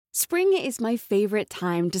Spring is my favorite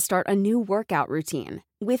time to start a new workout routine.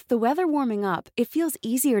 With the weather warming up, it feels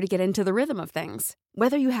easier to get into the rhythm of things.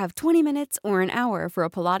 Whether you have 20 minutes or an hour for a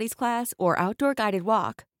Pilates class or outdoor guided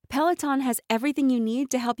walk, Peloton has everything you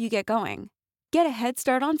need to help you get going. Get a head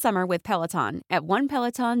start on summer with Peloton at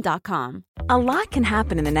onepeloton.com. A lot can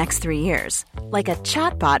happen in the next 3 years. Like a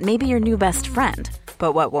chatbot may be your new best friend.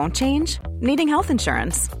 But what won't change? Needing health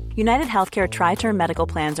insurance. United Healthcare Tri-Term Medical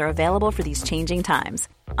Plans are available for these changing times.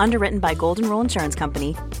 Underwritten by Golden Rule Insurance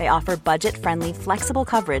Company, they offer budget-friendly, flexible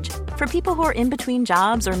coverage for people who are in between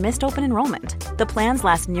jobs or missed open enrollment. The plans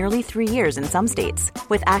last nearly 3 years in some states,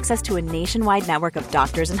 with access to a nationwide network of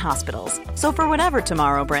doctors and hospitals. So for whatever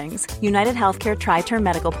tomorrow brings, United Healthcare Tri-Term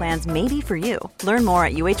Medical Plans may be for you. Learn more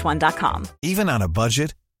at uh1.com. Even on a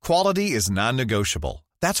budget, quality is non-negotiable.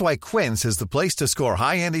 That's why Quince is the place to score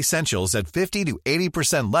high-end essentials at 50 to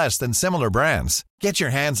 80% less than similar brands. Get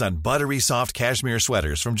your hands on buttery soft cashmere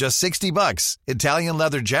sweaters from just $60, Italian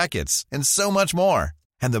leather jackets, and so much more.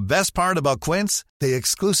 And the best part about Quince, they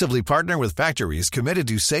exclusively partner with factories committed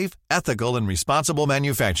to safe, ethical, and responsible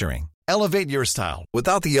manufacturing. Elevate your style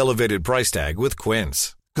without the elevated price tag with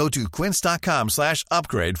Quince. Go to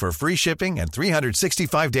quince.com/upgrade for free shipping and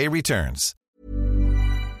 365-day returns.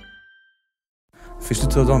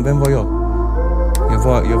 Först av dem, vem var jag?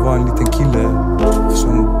 Jag var en liten kille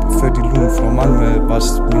som född i Lund från Malmö,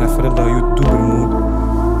 vars mina föräldrar har gjort dubbelmord.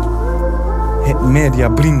 Media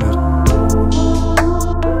brinner.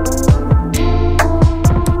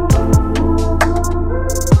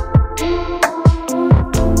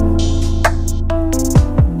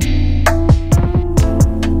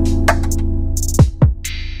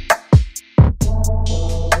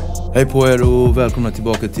 Hej på er och välkomna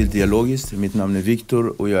tillbaka till Dialogiskt. Mitt namn är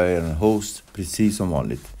Viktor och jag är en host precis som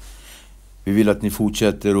vanligt. Vi vill att ni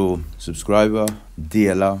fortsätter att subscriba,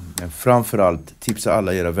 dela, men framförallt tipsa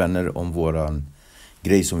alla era vänner om våran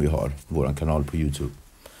grej som vi har, våran kanal på YouTube.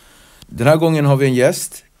 Den här gången har vi en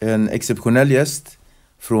gäst, en exceptionell gäst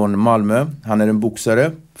från Malmö. Han är en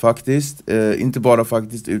boxare faktiskt, inte bara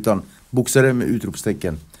faktiskt utan boxare med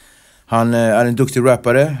utropstecken. Han är en duktig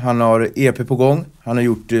rappare, han har EP på gång, han har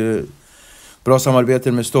gjort bra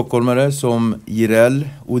samarbete med stockholmare som Jireel,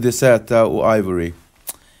 ODZ och Ivory.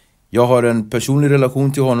 Jag har en personlig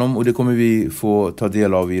relation till honom och det kommer vi få ta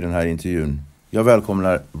del av i den här intervjun. Jag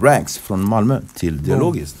välkomnar Ranks från Malmö till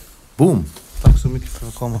Dialogiskt. Boom! Tack så mycket för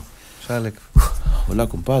att komma. Kärlek. Hola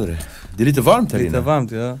compadre. Det är lite varmt här inne. Lite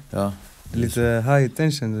varmt, ja. Ja. Lite high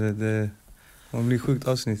tension. Det blir sjukt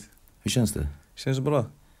avsnitt. Hur känns det? Känns bra.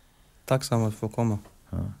 Tacksam att få komma.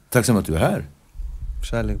 Ja. Tacksam att du är här.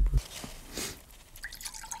 Kärlek.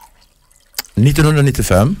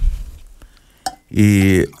 1995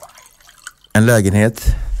 i en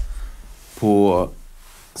lägenhet på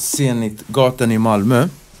Zenitgatan i Malmö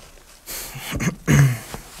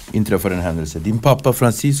inträffade en händelse. Din pappa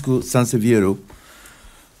Francisco Sanseviero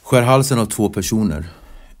skär halsen av 2 personer.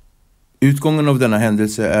 Utgången av denna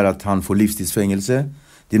händelse är att han får livstidsfängelse.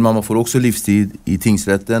 Din mamma får också livstid i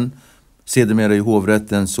tingsrätten. Sedermera i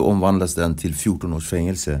hovrätten så omvandlas den till 14 års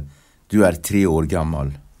fängelse. Du är 3 år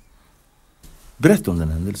gammal. Berätta om den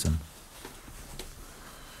händelsen.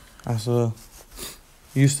 Alltså,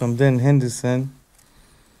 just om den händelsen.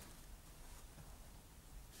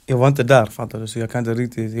 Jag var inte där, fattar du, så jag kan inte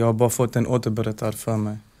riktigt. Jag har bara fått en återberättad för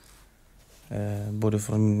mig. Både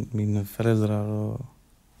från mina föräldrar och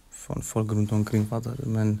från folk runt omkring, fattar du.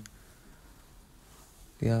 Men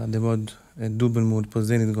ja, det var ett dubbelmord på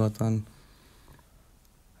Zenitgatan.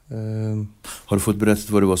 Har du fått berättat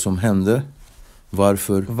vad det var som hände?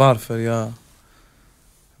 Varför?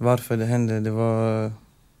 Varför det hände?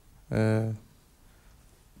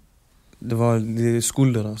 Det var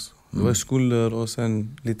skulder alltså. Det var skulder och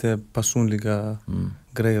sen lite personliga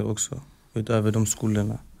grejer också. Utöver de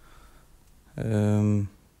skulderna.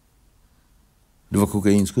 Det var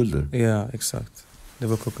kokainskulder? Ja, exakt. Det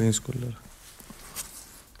var kokainskulder.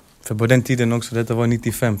 För på den tiden också, detta var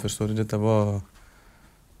 95, förstår du. Detta var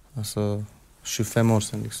alltså 25 år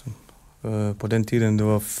sedan liksom. På den tiden det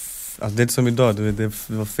var alltså det är som idag, det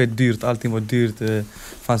var fett dyrt, allting var dyrt. Det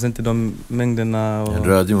fanns inte de mängderna. Och, en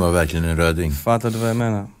röding var verkligen en röding. Fattar du vad jag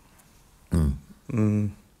menar?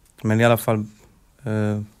 Men i alla fall,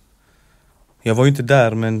 jag var ju inte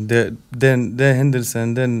där, men den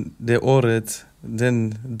händelsen, det året,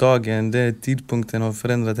 den dagen, den tidpunkten har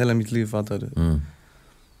förändrat hela mitt liv, fattar du?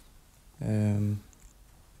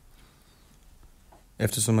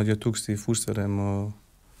 Eftersom att jag togs till fosterhem och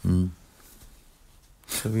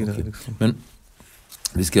så vidare. Okay. Liksom. Men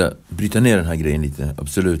vi ska bryta ner den här grejen lite,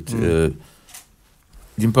 absolut.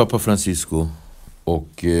 Din pappa Francisco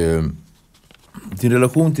och Din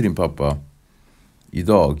relation till din pappa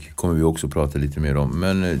idag kommer vi också prata lite mer om.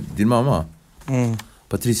 Men din mamma,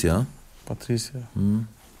 Patricia.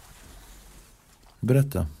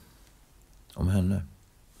 Berätta om henne.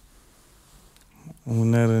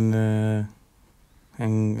 Hon är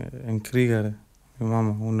en krigare, min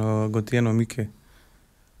mamma. Hon har gått igenom mycket.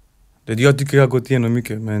 Jag tycker jag har gått igenom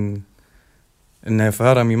mycket, men när jag får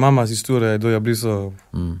höra min mammas historia, då jag blir så...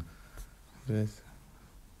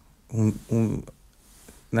 Hon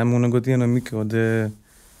har gått igenom mycket, och det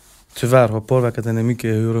tyvärr har påverkat henne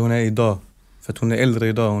mycket hur hon är idag. För att hon är äldre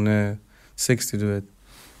idag, hon är 60, du vet.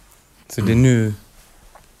 Så det är nu...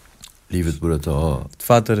 Livet börjar ta...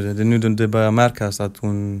 Fattar du? Det är nu det börjar märkas att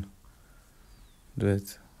hon, du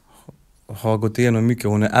vet, har gått igenom mycket.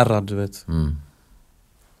 Hon är ärrad, du vet.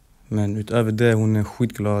 Men utöver det, hon är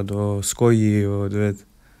skitglad och skojig och du vet.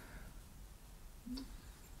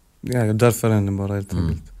 Ja, jag dör för henne bara helt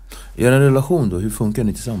enkelt. Er relation då, hur funkar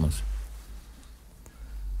ni tillsammans?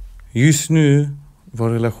 Just nu, vår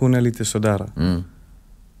relation är lite sådär.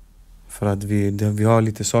 För att vi har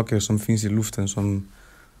lite saker som finns i luften som,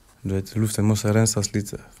 du vet, luften måste rensas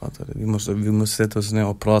lite. Fattar du? Vi måste sätta oss ner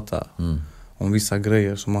och prata om vissa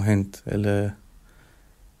grejer som har hänt. Eller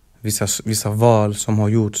vissa val som har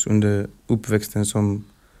gjorts under uppväxten som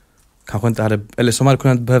kanske inte hade, eller som hade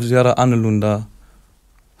kunnat behövt göra annorlunda.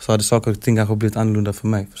 Så hade saker och ting kanske blivit annorlunda för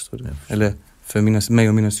mig, förstår du? Eller för mig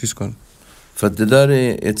och mina syskon. För att det där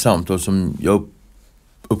är ett samtal som jag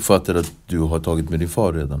uppfattar att du har tagit med din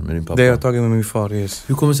far redan, med din pappa. Det har jag tagit med min far, yes.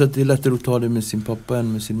 Hur kommer det sig att det är lättare att ta det med sin pappa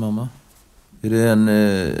än med sin mamma? Är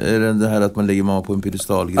det det här att man lägger mamma på en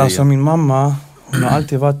piedestal-grej? Alltså min mamma, hon har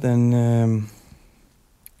alltid varit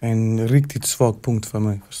en riktigt svag punkt för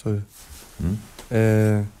mig, förstår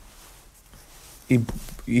du?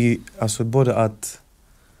 Alltså både att...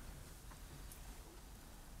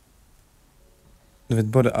 Du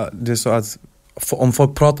vet, det är så att om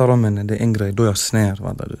folk pratar om henne, det är en grej, då är jag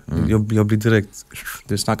snär. Jag blir direkt,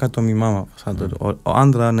 det snackar inte om min mamma. Och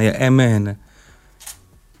andra, när jag är med henne,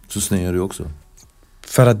 så snär du också?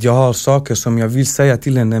 För att jag har saker som jag vill säga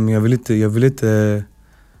till henne, men jag vill inte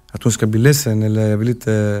att hon ska bli ledsen, eller jag vill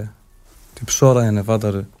inte typ såra henne,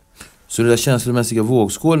 fattar du? Så det där känslomässiga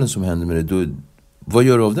vågskålen som händer med dig, vad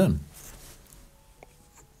gör du av den?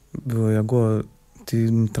 Jag går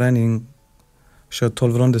till min träning, kör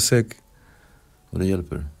 12 ronder säck. Och det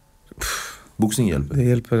hjälper? Boxning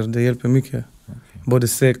hjälper? Det hjälper mycket. Okay. Både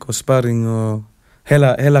säck och sparring och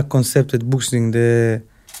hela konceptet boxning, det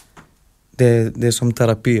är som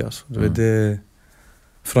terapi, alltså. Du vet, det,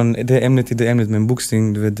 från det ämnet till det ämnet, men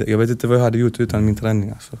boxning, du vet, jag vet inte vad jag hade gjort utan min träning,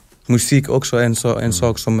 alltså. Musik också är en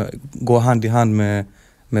sak som går hand i hand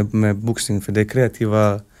med boxning, för det är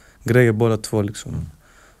kreativa grejer båda två, liksom.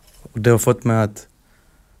 Och det har fått mig att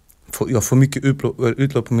jag får mycket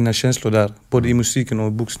utlopp på mina känslor där, både i musiken och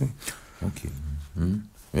i boxning. Okej.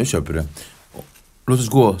 Jag köper det. Låt oss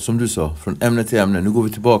gå, som du sa, från ämne till ämne. Nu går vi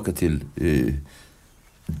tillbaka till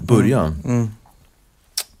början.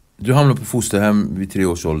 Du hamnade på fosterhem vid 3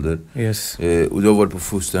 års ålder. Yes. Och du har varit på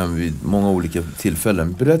fosterhem vid många olika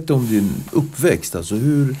tillfällen. Berätta om din uppväxt. Alltså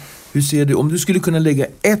hur ser du, om du skulle kunna lägga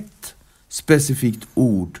ett specifikt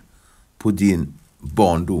ord på din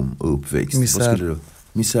barndom och uppväxt. Misär. Vad skulle du?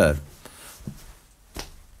 Misär.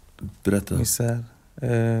 Berätta. Misär.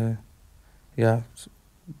 Ja,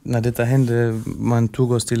 när detta hände, man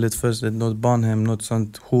tog oss till något barnhem, något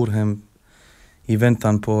sånt jourhem, i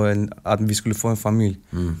väntan på att vi skulle få en familj.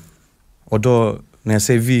 Och då, när jag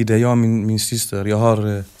säger vi, det är jag och min syster. Jag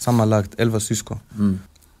har sammanlagt 11 syskon.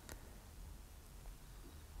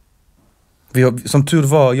 Som tur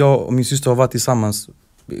var, jag och min syster har varit tillsammans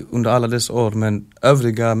under alla dessa år, men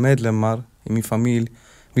övriga medlemmar i min familj,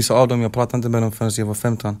 vissa av dem, jag pratade inte med dem förrän jag var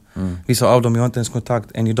 15. Vissa av dem jag har inte ens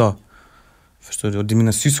kontakt än idag. Förstår du? Och det är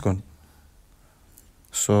mina syskon.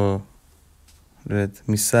 Så, du vet,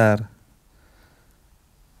 misär.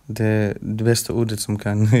 Det är det bästa ordet som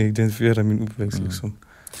kan identifiera min uppväxt, liksom.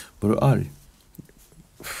 Var du arg?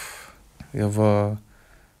 Jag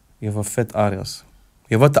var fett arg, alltså.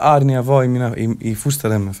 Jag var inte arg när jag var i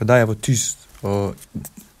fosterhemmet, för där jag var tyst och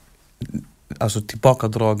alltså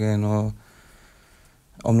tillbakadragen, och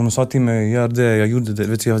om någon sa till mig gör det, jag gjorde det.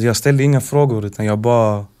 Vet du, jag ställde inga frågor, utan jag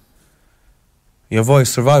var i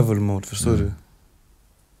survival mode, förstår du?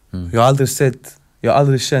 Jag har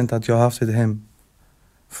aldrig känt att jag har haft ett hem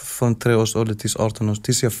från 3 års ålder till 18 år,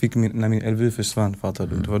 tills jag fick när min LVU försvann, fattar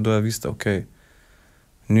du? Det var då jag visste, okej,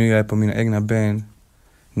 nu är jag på mina egna ben,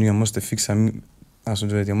 nu jag måste fixa, alltså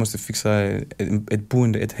du vet, jag måste fixa ett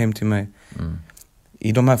boende, ett hem till mig.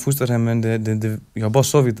 I de här fosterhemmen, jag har bara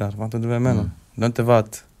sovit där, fattar du vad jag menar? Det har inte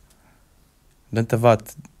varit Det har inte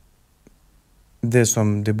varit det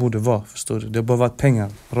som det borde vara, förstår du? Det har bara varit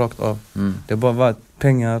pengar, rakt av. Det har bara varit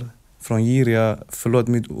pengar från giriga, förlåt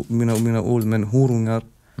mina ord, men horungar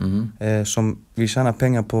som vi tjänar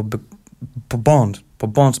pengar på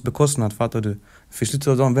barns bekostnad, fattar du? För slutet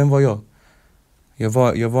av dagen, vem var jag?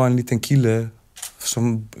 Jag var en liten kille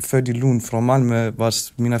som född i Lund från Malmö,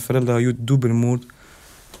 vars mina föräldrar har gjort dubbelmord.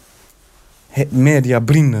 Media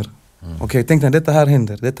brinner. Okej, tänk när detta här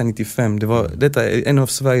händer. Detta är 95. Detta är en av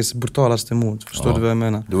Sveriges brutalaste mord. Förstår du vad jag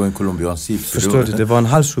menar? Det var en colombiansip. Förstår du? Det var en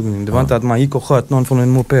halshuggning. Det var inte att man gick och sköt någon från en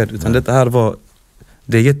moped. Utan detta här var...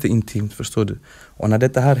 Det är jätteintimt, förstår du? Och när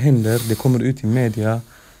detta här händer, det kommer ut i media,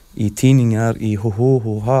 i tidningar, i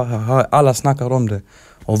ha. Alla snackar om det.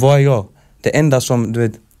 Och vad är jag? Det enda som, du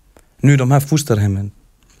vet... Nu de här fosterhemmen,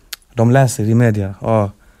 de läser i media.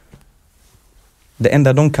 Det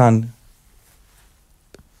enda de kan...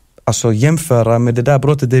 Alltså jämföra med det där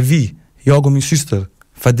brottet, det är vi. Jag och min syster.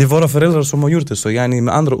 För det är våra föräldrar som har gjort det. Så med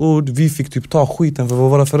andra ord, vi fick typ ta skiten för vad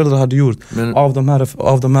våra föräldrar hade gjort. Av de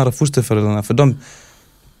här fosterföräldrarna. För de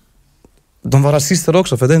var rasister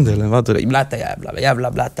också för den delen. Blatta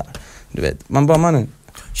jävla blatta. Du vet, man bara mannen.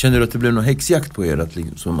 Känner du att det blev någon häxjakt på er? Att,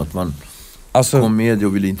 liksom, att man kom med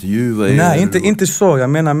och ville intervjua er? Nej, inte så. Jag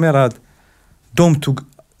menar mer att de tog...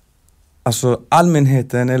 Alltså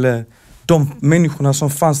allmänheten eller... De människorna som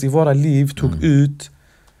fanns i våra liv tog ut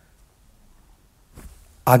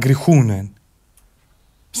aggressionen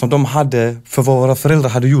som de hade för vad våra föräldrar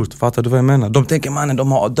hade gjort. Fattar du vad jag menar? De tänker, mannen,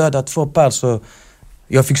 de har dödat 2 pers så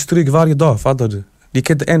jag fick stryk varje dag, fattar du? Det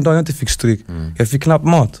är inte en dag jag inte fick stryk. Jag fick knappt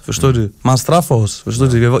mat, förstår du? Man straffar oss, förstår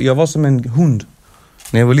du? Jag var som en hund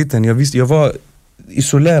när jag var liten. Jag var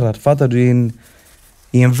isolerad, fattar du?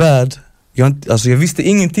 I en värld. Jag visste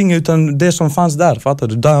ingenting utan det som fanns där, fattar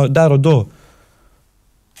du? Där och då.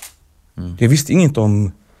 Jag visste inget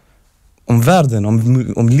om världen,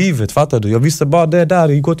 om livet, fattar du? Jag visste bara det där,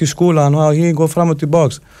 jag går till skolan och jag går fram och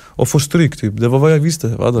tillbaks och får stryk typ. Det var vad jag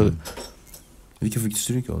visste, fattar du? Vilka fick du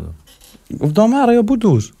stryk av då? Och de här jag bodde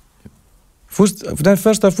hos. Den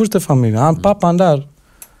första fosterfamiljen, pappan där.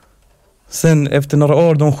 Sen efter några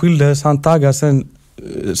år, de skildes, han taggade, sen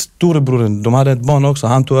storebroren, de hade ett barn också,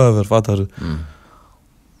 han tog över, fattar du?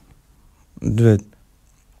 Du vet.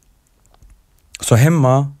 Så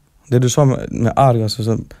hemma, det du sa med arg, alltså,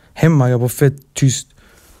 så hemma jag var fett tyst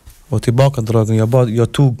och tillbakadragen.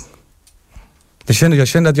 Jag tog... Jag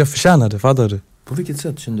kände att jag förtjänade, fattar du? På vilket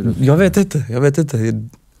sätt kände du? Jag vet inte.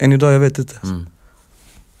 Än idag jag vet inte.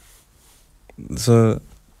 Så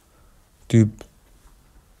typ...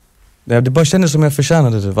 Det bara kändes som jag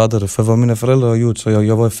förtjänade det, fattar du? För vad mina föräldrar har gjort, så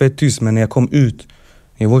jag var fett tyst. Men när jag kom ut,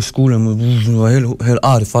 jag var i skolan och jag var helt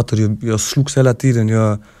arg, fattar du? Jag slogs hela tiden,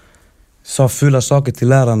 jag sa fula saker till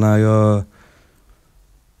lärarna,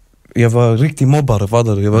 jag var riktigt mobbare,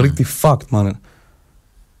 fattar du? Jag var riktigt fucked, mannen.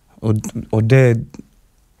 Och det...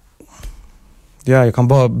 Ja, jag kan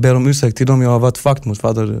bara be om ursäkt till dem jag har varit fucked mot,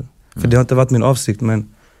 fattar du? För det har inte varit min avsikt, men...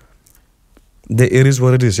 Det is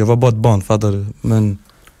what it is, jag var bara ett barn, fattar du? Men...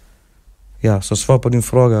 Ja, så svar på din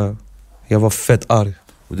fråga, jag var fett arg.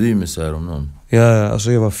 Och det är ju misär om någon. Ja,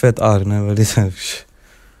 alltså jag var fett arg när jag var liten.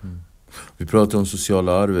 Vi pratar om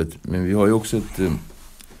sociala arvet, men vi har ju också ett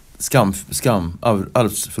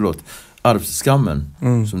arvsskammen.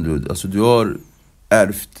 Som du har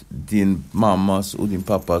ärvt din mammas och din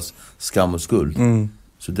pappas skam och skuld.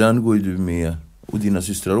 Så den går ju du med, och dina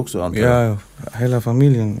systrar också, antar jag. Ja, hela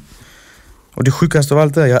familjen. Och det sjukaste av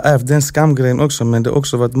allt är, jag har ärvt den skamgrejen också, men det har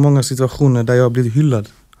också varit många situationer där jag har blivit hyllad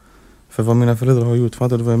för vad mina föräldrar har gjort,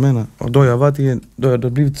 fattar du vad jag menar? Och då har jag varit då har det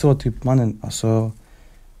blivit så typ, mannen, alltså...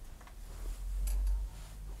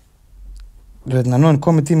 Du vet, när någon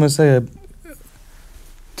kommer till mig och säger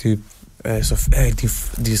typ, det är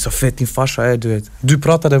så fett din farsa är, du vet. Du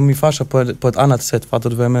pratade med min farsa på ett annat sätt, fattar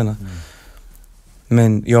du vad jag menar?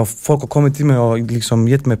 Men folk har kommit till mig och liksom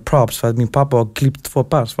gett mig props för att min pappa har klippt 2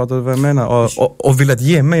 pers, fattar du vad jag menar? Och vill att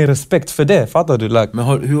ge mig respekt för det, fattar du? Like. Men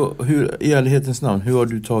hur, i ärlighetens namn, hur har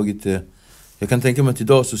du tagit det? Jag kan tänka mig att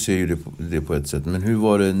idag så ser du det på ett sätt, men hur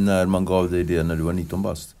var det när man gav dig det när du var 19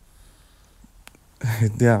 bast?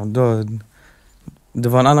 Ja, det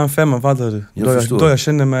var en annan femma, fattar du? Då jag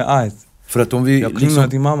kände mig arg. För att om vi... Jag klingade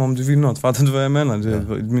din mamma om du vill något, fattar du vad jag menar?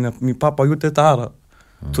 Ja. Min pappa har gjort det här.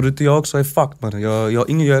 Tror du inte jag också är fucked, man?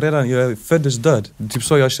 Jag föddes död. Typ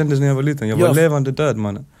så jag kändes när jag var liten. Jag var levande död,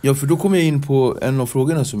 man. Ja, för då kommer jag in på en av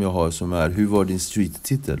frågorna som jag har, som är: hur var din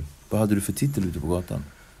street-titel? Vad hade du för titel ute på gatan?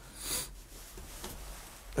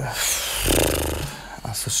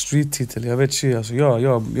 Alltså street-titel, jag vet inte. Alltså,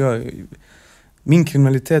 min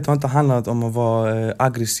kriminalitet har inte handlat om att vara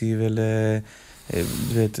aggressiv eller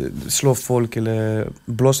du vet, slå folk eller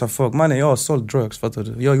blåsa folk. Mannen, jag har sålt drugs, fattar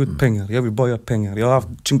du? Jag har gjort pengar, jag vill bara göra pengar. Jag har haft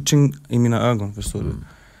ching i mina ögon, förstår du?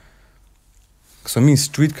 Så min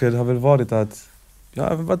street cred har väl varit att jag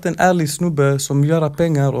har varit en ärlig snubbe som gör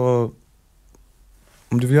pengar, och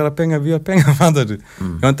om du vill göra pengar, vi gör pengar, fattar du?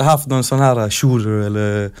 Jag har inte haft någon sån här shooter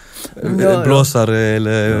eller blåsare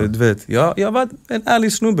eller du vet. Jag har varit en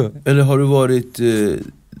ärlig snubbe. Eller har du varit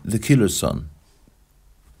the killer's son?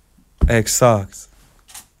 Exakt.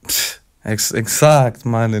 Exakt,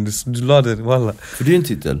 mannen. Du lade det, walla. För det är en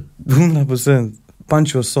titel. 100%.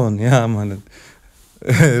 Pancho son, ja, mannen.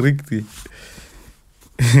 Riktigt.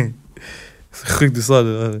 Sjukt du sa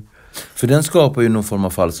det. För den skapar ju någon form av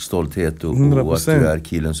falsk stolthet och att du är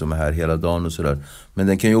killen som är här hela dagen och sådär. Men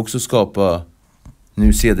den kan ju också skapa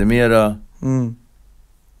nu sedermera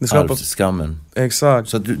arvsskammen. Exakt.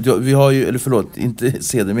 Så att vi har ju, eller förlåt, inte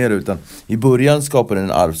sedermera utan i början skapar den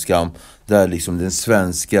en arvsskam där liksom den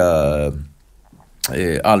svenska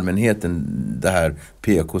allmänheten, det här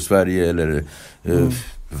PK-Sverige eller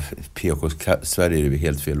PK-Sverige är det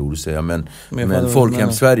helt fel ord att säga, men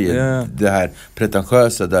folkhem-Sverige, det här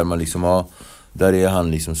pretentiösa där man liksom där är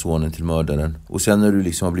han liksom sonen till mördaren. Och sen när du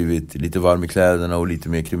liksom har blivit lite varm i kläderna och lite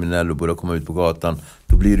mer kriminell och börjar komma ut på gatan,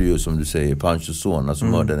 då blir du ju som du säger Panchos son, alltså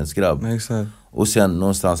mördarens grabb. Exakt. Och sen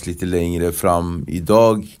någonstans lite längre fram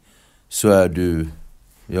idag så är du,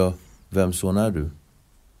 vem son är du?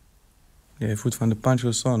 Jag är fortfarande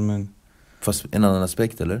Panchos son, men fast en annan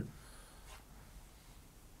aspekt, eller?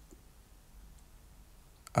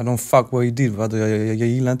 I don't fuck what he did, fattar du? Jag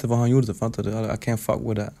gillar inte vad han gjorde, fattar du? I can't fuck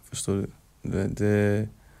with that, förstår du?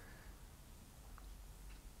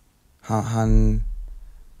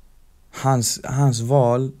 Hans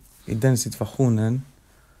val i den situationen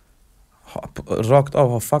rakt av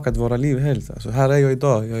har fuckat våra liv helt. Alltså, här är jag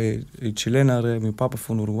idag. Jag är chilenare, min pappa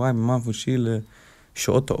från Uruguay, min man från Chile.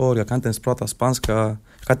 28 år, jag kan inte ens prata spanska. Jag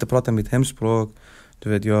kan inte prata mitt hemspråk. Du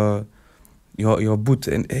vet, jag har bott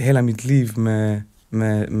hela mitt liv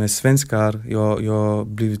med svenskar. Jag har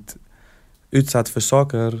blivit utsatt för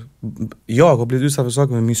saker. Jag har blivit utsatt för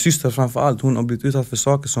saker, men min syster framförallt, hon har blivit utsatt för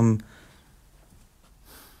saker som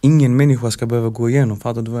ingen människa ska behöva gå igenom.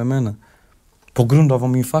 Fattar du vad jag menar? På grund av vad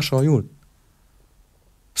min farsa har gjort.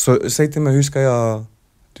 Så säg till mig, hur ska jag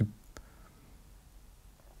typ,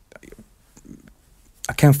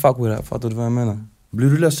 I can't fuck with that. Fattar du vad jag menar? Blir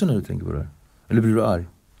du ledsen när du tänker på det? Eller blir du arg?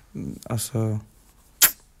 Alltså,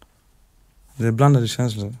 det är blandade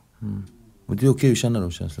känslor. Och det är okej att känna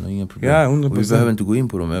de känslorna, inga problem. Ja, 100%. Och vi behöver inte gå in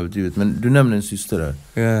på dem överdrivet. Men du nämnde en syster där.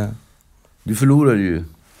 Ja. Du förlorade ju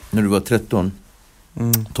när du var 13.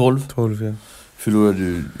 12? 12, ja. Förlorade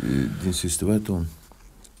du din syster, vad heter hon?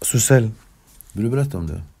 Susel. Vill du berätta om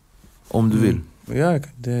det? Om du vill. Ja,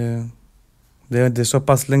 det är så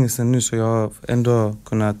pass länge sedan nu så jag har ändå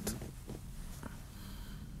kunnat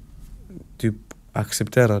typ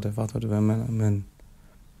acceptera det, fattar du vad jag menar? Men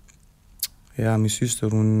ja, min syster,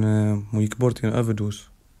 hon gick bort i en överdos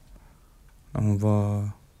när hon var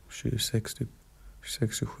 26 typ.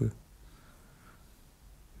 26-27.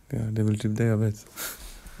 Ja, det är väl typ det jag vet.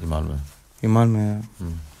 I Malmö? I Malmö, ja.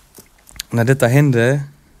 När detta hände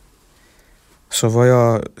så var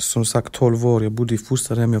jag som sagt 12 år. Jag bodde i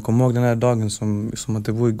fosterhem. Jag kommer ihåg den här dagen som att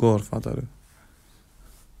det var igår, fattar du?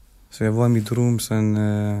 Så jag var i mitt rum, sen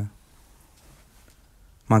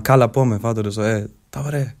man kallade på mig, fattar du? Så ta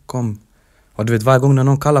vad det, kom. Och du vet, varje gång när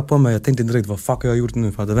någon kallar på mig, jag tänkte direkt, vad fuck har jag gjort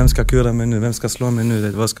nu? Fattar? Vem ska kura mig nu? Vem ska slå mig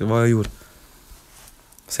nu? Vad har jag gjort?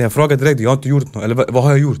 Så jag frågade direkt, jag har inte gjort något. Eller vad har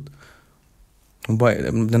jag gjort? Hon bara,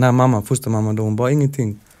 den här mamman, fostermamman då, hon bara,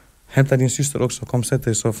 ingenting. Hämta din syster också, kom sätt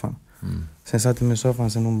dig i soffan. Sen satt jag mig i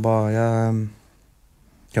soffan, sen hon bara,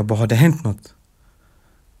 jag bara, har det hänt något?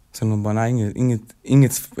 Sen hon bara, nej,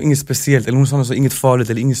 inget speciellt. Eller hon sa så, inget farligt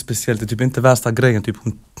eller inget speciellt. Det är typ inte värsta grejen. Typ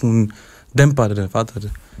hon dämpade det, fattar du?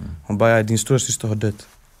 Hon bara, din stora syster har dött.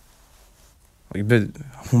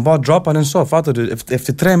 Hon bara droppade den så, fattar du?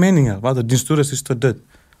 Efter 3 meningar, fattar du? Din stora syster har dött.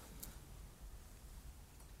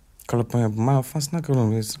 Kolla på mig, jag bara, vad fan snackar du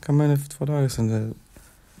om? Jag snackade med henne för 2 dagar sedan.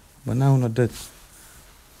 Men när hon har dött.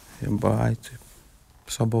 Jag bara, typ.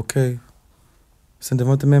 Så jag bara, okej. Sen det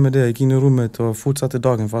var inte med det. Jag gick in i rummet och fortsatte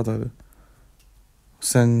dagen, fattar du?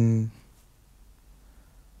 Sen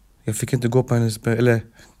jag fick inte gå på hennes, eller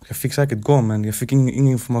jag fick säkert gå, men jag fick ingen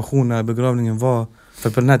information när begravningen var. För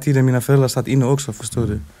på den här tiden mina föräldrar satt inne också, förstår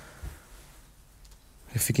du?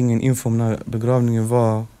 Jag fick ingen info om när begravningen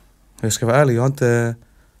var. Jag ska vara ärlig,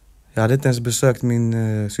 jag hade inte ens besökt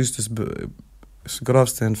min systers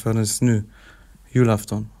gravsten förrän nu,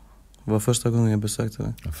 julafton. Det var första gången jag besökte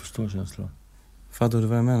den. Jag förstår känslan. Fattar du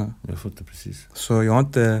vad jag menar? Jag fattar precis. Så jag har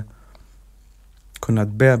inte kunnat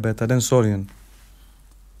bearbeta den sorgen.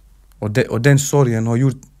 Och den sorgen har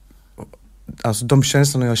gjort, alltså de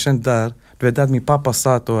känslorna jag har känt där, du vet att min pappa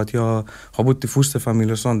satt och att jag har bott i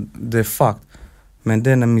fosterfamilj och sånt, det är fakt. Men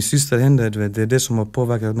det när min syster hände, du vet, det är det som har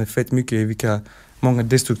påverkat mig fett mycket i vilka många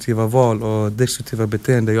destruktiva val och destruktiva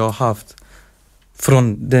beteenden jag har haft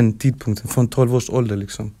från den tidpunkten, från 12 års ålder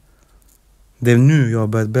liksom. Det är nu jag har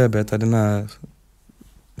börjat bearbeta den här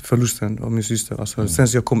förlusten av min syster, alltså sen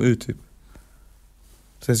jag kom ut typ.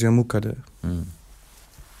 Sen jag muckade.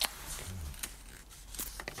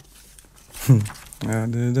 Ja,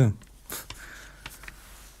 det är det.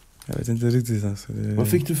 Jag vet inte riktigt alltså. Vad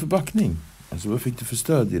fick du för backning? Alltså vad fick du för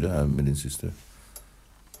stöd i det här med din syster?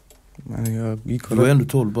 Men jag gick Du var ändå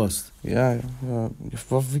 12 bast. Ja.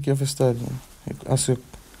 Vad fick jag för stöd? Alltså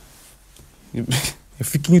jag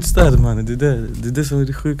fick inget stöd, man. Det är det som är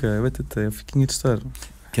det sjuka. Jag vet inte, jag fick inget stöd.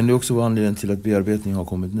 Kan det också vara anledningen till att bearbetningen har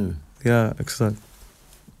kommit nu? Ja, exakt.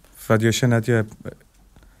 För att jag känner att jag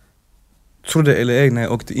trodde eller ej när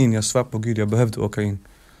jag åkte in, jag svär på Gud, jag behövde åka in.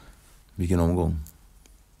 Vilken omgång?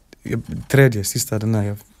 Sista den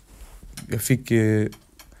här. Jag fick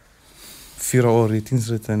 4 år i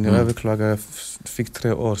tingsrätten. Jag överklagade, jag fick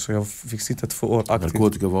 3 år, så jag fick sitta 2 år aktivt.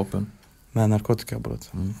 Narkotikavapen? Med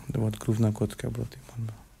narkotikabrott. Det var ett grovt narkotikabrott i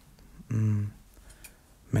Malmö.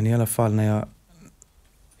 Men i alla fall när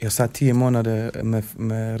jag satt 10 månader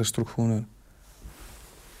med restriktioner.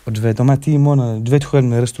 Och du vet, de här 10 månaderna, du vet själv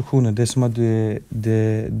med restriktioner, det är som att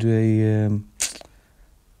du är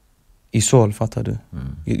i sol, fattar du?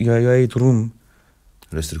 Jag är i ett rum.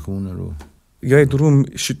 Restriktioner och... Jag är i ett rum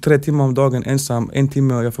 23 timmar om dagen ensam. 1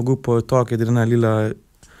 timme och jag får gå upp på taket i den här lilla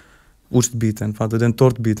ostbiten, fattar du? Den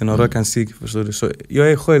tårtbiten och röka en cigg, förstår du? Så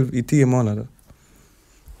jag är själv i 10 månader.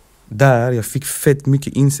 Där jag fick fett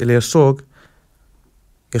mycket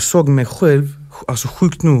jag såg mig själv, alltså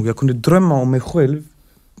sjukt nog, jag kunde drömma om mig själv.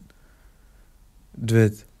 Du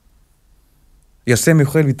vet, jag ser mig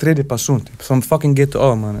själv i 3:e person typ, som fucking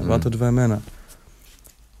GTA, man. Vet du vad jag menar?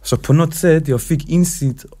 Så på något sätt jag fick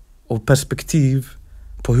insikt och perspektiv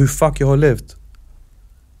på hur fuck jag har levt.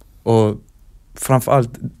 Och framförallt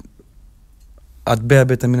att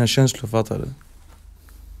bearbeta mina känslor, fattar du?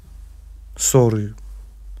 Sorg,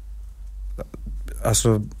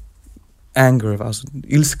 alltså anger, alltså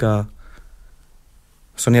ilska.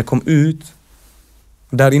 Så när jag kom ut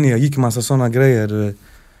där inne, jag gick massa såna grejer, du vet.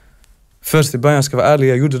 Först i början, ska jag vara ärlig,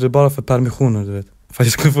 jag gjorde det bara för permissioner, du vet. För att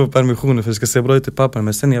jag skulle få permissioner, för att det ska se bra ut i papperna.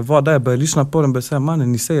 Men sen när jag var där, jag började lyssna på dem och började säga,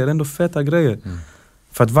 mannen, ni säger ändå feta grejer.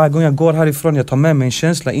 För att varje gång jag går härifrån, jag tar med mig en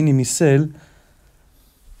känsla in i min cell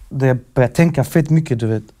där jag börjar tänka fett mycket, du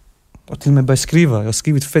vet. Och till och med börjar skriva. Jag har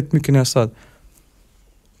skrivit fett mycket när jag satt.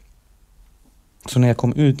 Så när jag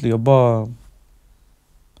kom ut, jag bara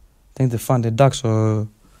tänkte, fan, det är dags att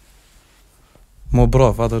må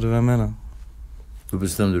bra, fattar du vad jag menar? Då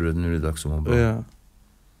bestämde du att nu är det dags att må bra. Ja.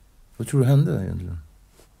 Vad tror du hände egentligen?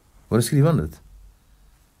 Var det skrivandet?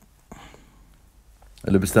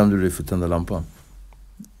 Eller bestämde du dig för att tända lampan?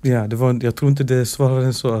 Ja, jag tror inte det svarade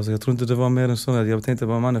än så. Alltså. Jag tror inte det var mer än så. Jag tänkte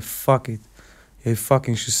bara, mannen, fuck it. Jag är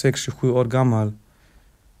fucking 26-27 år gammal.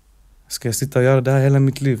 Ska jag sitta och göra det här hela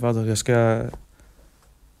mitt liv? Alltså.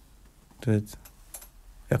 Du vet,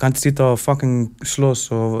 jag kan inte sitta och fucking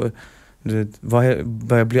slåss och du vet,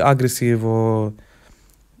 börja bli aggressiv och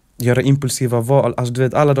göra impulsiva val. Alltså du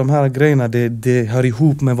vet, alla de här grejerna, det hör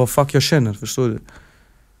ihop med vad fuck jag känner, förstår du?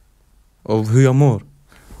 Och hur jag mår.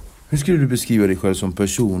 Hur skulle du beskriva dig själv som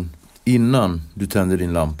person innan du tände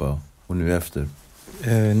din lampa och nu efter?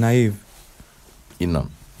 Naiv.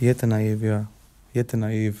 Innan? Jättenaiv, ja.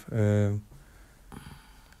 Jättenaiv.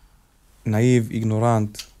 Naiv,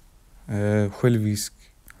 ignorant. Självisk.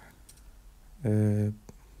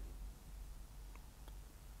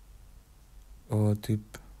 Och typ...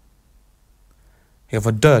 Jag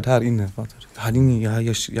var död här inne, fattar du? Jag hade ingen...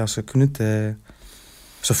 Jag kunde inte...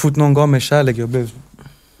 Så fort någon gav mig kärlek, jag blev...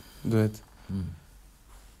 Du vet...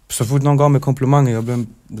 Så fort någon gav mig komplimanger, jag blev...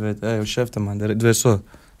 Du vet, jag käftar, man. Du vet så...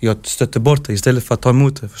 Jag stötte bort det istället för att ta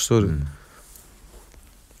emot det, förstår du?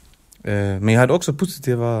 Men jag hade också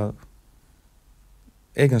positiva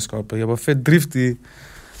egenskaper. Jag var fett driftig.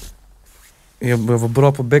 Jag var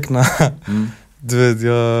bra på bäckna. Du vet,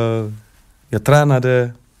 jag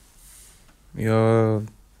tränade.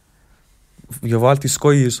 Jag var alltid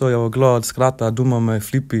skojig, så jag var glad, skrattade, dumma mig,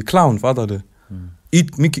 flippig. Clown, fattar du?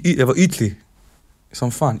 Jag var ytlig.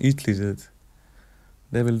 Som fan, ytlig, du vet.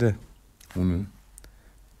 Det är väl det.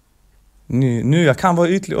 Nu jag kan vara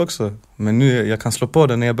ytlig också. Men nu jag kan slå på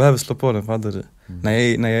den när jag behöver slå på den, fattar du?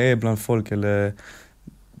 När jag är bland folk eller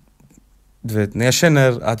du vet, när jag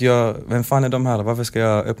känner att vem fan är de här? Varför ska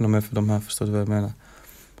jag öppna mig för de här? Förstår du vad jag menar?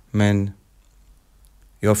 Men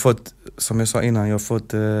jag har fått, som jag sa innan, jag har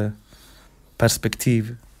fått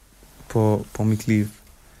perspektiv på mitt liv.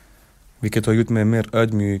 Vilket har gjort mig mer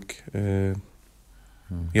ödmjuk.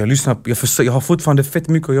 Jag har fortfarande fett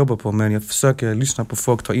mycket att jobba på, men jag försöker lyssna på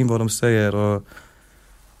folk, ta in vad de säger och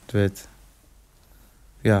du vet.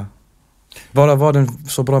 Ja. Bara vara den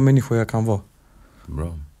så bra människa jag kan vara.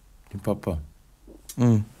 Bra. Din pappa.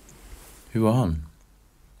 Mm. Hur var han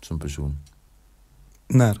som person?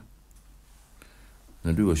 När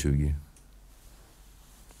du var 20?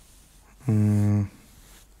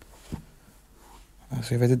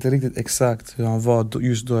 Alltså jag vet inte riktigt exakt hur han var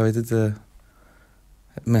just då, jag vet inte.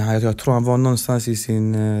 Men jag tror han var någonstans i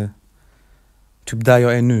sin typ där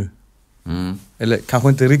jag är nu. Eller kanske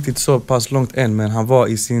inte riktigt så pass långt än, men han var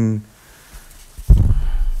i sin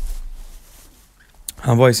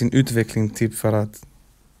utveckling typ för att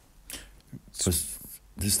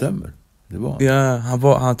det stämmer. Det var. Ja,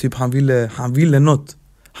 han ville något.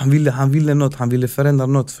 Han ville förändra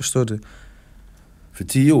något, förstår du? För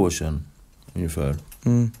 10 år sedan ungefär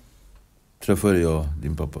träffade jag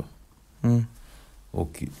din pappa.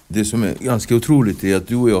 Och det som är ganska otroligt är att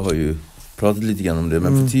du och jag har ju pratat lite grann om det.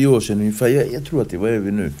 Men för 10 år sedan ungefär, jag tror att det, vad är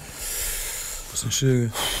vi nu? 2020.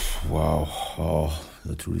 Wow, ja,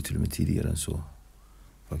 jag tror det till och med tidigare än så.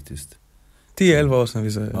 Faktiskt 10-11 år sedan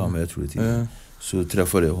vi säger. Ja, men jag tror det tidigare. Så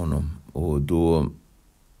träffade jag honom. Och då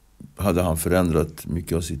hade han förändrat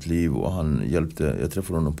mycket av sitt liv. Och han hjälpte, jag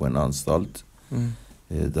träffade honom på en anstalt.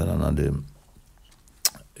 Där han hade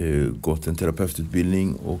gått en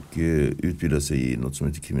terapeututbildning och utbildat sig i något som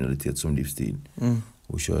heter kriminalitet som livsstil.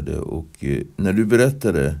 Och körde. Och när du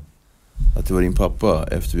berättade att det var din pappa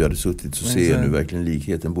efter vi hade suttit, så ser jag nu verkligen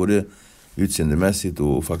likheten. Både utseendemässigt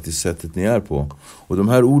och faktiskt sättet ni är på. Och de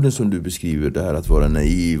här orden som du beskriver, det här att vara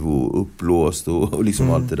naiv och uppblåst och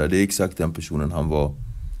liksom allt det där, det är exakt den personen han var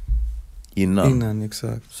innan.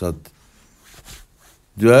 Exakt. Så att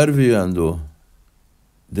du ärver ju ändå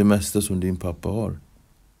det mesta som din pappa har.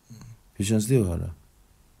 Hur känns det att höra?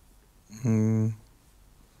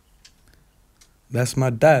 That's my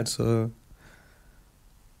dad, så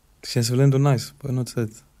det känns väl ändå nice på något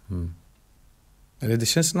sätt. Eller det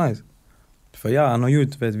känns nice. För ja, han har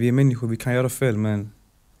gjort, vi är människor, vi kan göra fel, men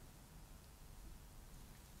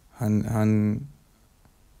han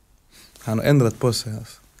har ändrat på sig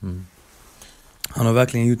alltså. Han har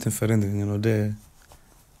verkligen gjort en förändring, och det,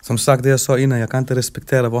 som sagt, det jag sa innan, jag kan inte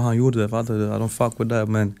respektera vad han gjorde, fattar du? I don't fuck with that,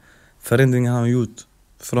 men förändringen han har gjort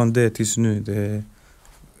från det tills nu, det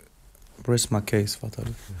rest my case, fattar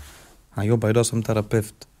du? Han jobbar idag som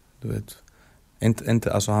terapeut, du vet.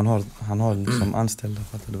 Inte alltså han har liksom anställda,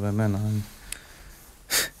 fattar du vad jag menar?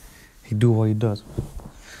 He do what he does.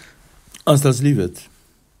 Anstaltslivet.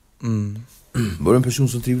 Var det en person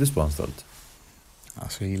som trivdes på anstalt?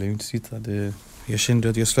 Alltså jag gillar ju inte att sitta. Jag kände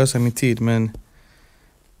att jag slösade min tid, men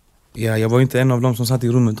ja, jag var inte en av dem som satt i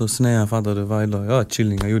rummet och snäade, fattar du, varje dag. Jag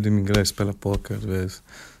chilling, jag gjorde min grej, spelade poker, du vet.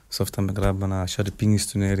 Softa med grabbarna, körde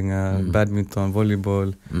pingisturneringar, badminton,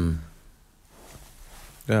 volleyboll.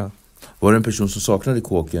 Ja. Var det en person som saknade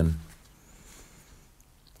kåken?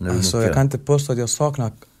 Alltså jag kan inte påstå att jag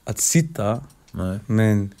saknar att sitta. Nej.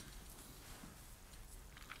 Men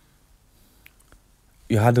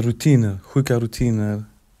jag hade rutiner, sjuka rutiner.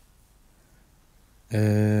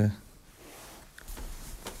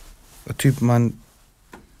 Och typ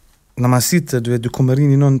när man sitter, du vet, du kommer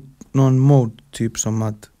in i någon mode typ som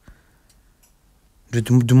att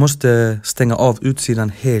du måste stänga av utsidan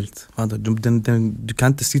helt. Du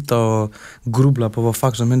kan inte sitta och grubbla på vad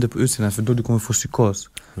fuck som händer på utsidan, för då du kommer få psykos.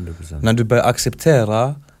 100%. När du börjar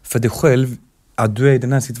acceptera för dig själv att du är i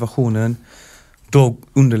den här situationen, då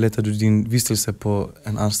underlättar du din vistelse på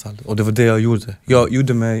en anstalt. Och det var det jag gjorde. Jag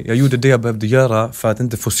gjorde det jag behövde göra för att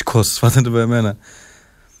inte få psykos, för att inte vad jag menar.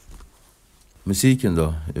 Musiken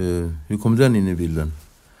då? Hur kom den in i bilden?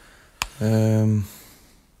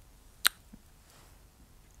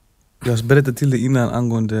 Jag berättade till dig innan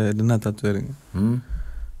angående den här tatueringen.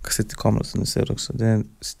 Jag sätter kameran som du ser också. Det är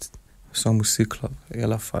en musikklubb i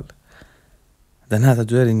alla fall. Den här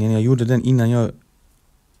tatueringen, jag gjorde den innan jag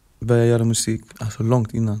började göra musik. Alltså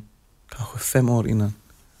långt innan. Kanske 5 år innan.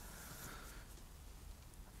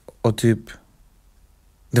 Och typ,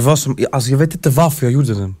 det var som, alltså jag vet inte varför jag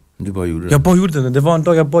gjorde den. Du bara gjorde den? Jag bara gjorde den. Det var en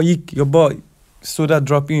dag jag bara stod där,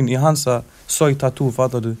 drop in i Hansa, Soy Tattoo,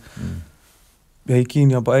 fattar du? Jag gick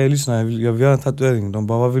in, jag bara, lyssna, jag vill göra en tatuering. De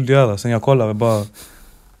bara, vad vill du göra? Sen jag kollade,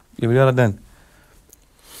 jag vill göra den.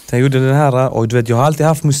 Jag gjorde den här och du vet, jag har alltid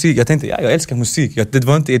haft musik. Jag tänkte, jag älskar musik. Det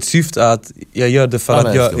var inte ett syfte att jag gör det för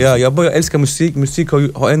att jag började älska musik. Musik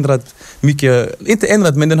har ändrat mycket, inte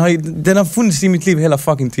ändrat, men den har funnits i mitt liv hela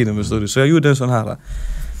fucking tiden, förstår du? Så jag gjorde en sån här.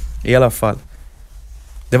 I alla fall.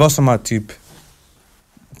 Det var som att typ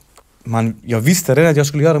jag visste redan att jag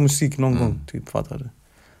skulle göra musik någon gång, typ, fattar du?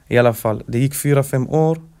 I alla fall, det gick 4-5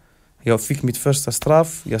 år. Jag fick mitt första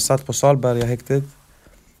straff. Jag satt på Salberga häktet.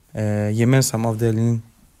 Gemensam avdelning.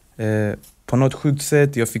 På något sjukt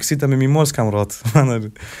sätt, jag fick sitta med min målskamrat.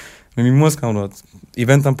 I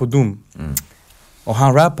väntan på dom. Och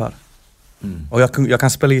han rappar. Och jag kan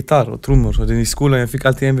spela gitarr och trummor. Så i skolan jag fick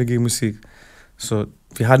alltid MVG i musik. Så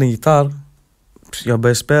vi hade en gitarr. Jag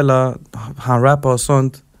började spela. Han rappar och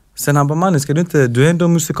sånt. Sen han bara, mannen, du är ändå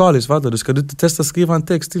musikalisk, fattar du? Ska du inte testa skriva en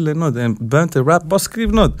text till eller något? Bör inte rap, bara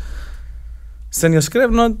skriv något. Sen jag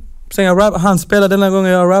skrev något. Sen jag rappade, han spelade den här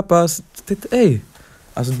gången jag rappade.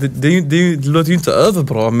 Alltså det låter ju inte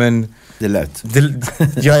överbra, men det är lätt.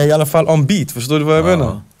 Jag är i alla fall on beat, förstår du vad jag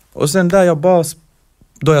menar? Och sen där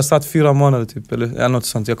då jag satt 4 månader typ, eller något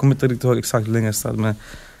sånt. Jag kommer inte riktigt ihåg exakt hur länge jag satt, men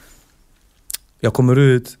jag kommer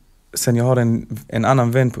ut. Sen jag har en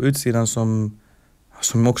annan vän på utsidan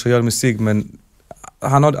som också gör musik, men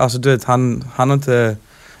han har inte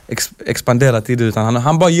expanderat i det, utan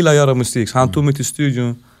han bara gillar att göra musik. Så han tog mig till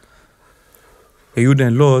studion. Jag gjorde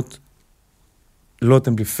en låt.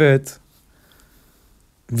 Låten blev fet.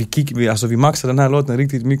 Vi maxade den här låten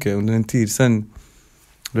riktigt mycket under en tid. Sen,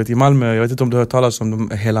 du vet, i Malmö, jag vet inte om du har hört talas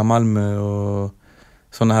om hela Malmö och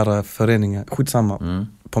såna här föreningar. Skitsamma.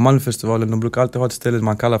 På Malmöfestivalen, de brukar alltid ha ett ställe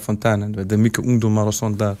man kallar Fontänen. Det är mycket ungdomar och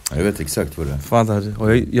sånt där. Jag vet exakt vad det är. Fattar.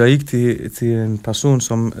 Och jag gick till en person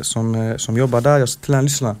som jobbar där. Jag sa till han,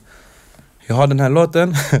 lyssna. Jag har den här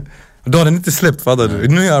låten. Då har den inte släppt, fattar du?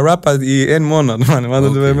 Nu har jag rappat i 1 månad. Man,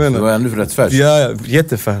 okay, du var ändå rätt färsk? Ja,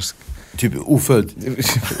 jättefärsk. Typ ofödd?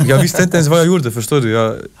 Jag visste inte ens vad jag gjorde, förstår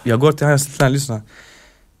du? Jag går till han och säger, lyssna.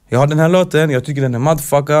 Jag har den här låten, jag tycker den är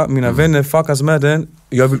motherfucker. Mina vänner fuckas med den.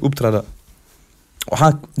 Jag vill uppträda. Och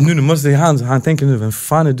nu måste han tänker nu, vem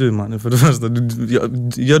fan är du, man? För det första,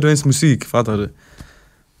 gör du ens musik, fattar du?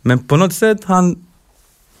 Men på något sätt,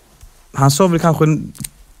 han såg väl kanske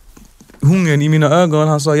hungern i mina ögon.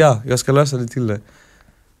 Han sa, jag ska lösa det till dig.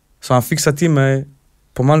 Så han fixade till mig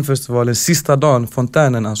på Malmöfestivalen sista dagen,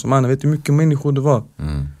 Fontänen. Alltså man, vet du hur mycket människor det var?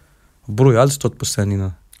 Bror, jag har aldrig stått på scen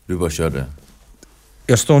innan. Du bara körde?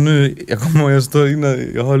 Jag står nu, jag står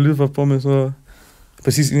innan, jag har luva på mig så.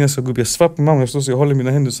 Precis innan jag såg upp, jag svart på mamma, jag står så, jag håller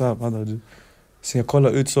mina händer så här. Så jag kollar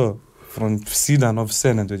ut så, från sidan av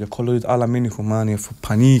scenen, jag kollar ut alla människor, man, jag får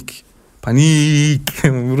panik.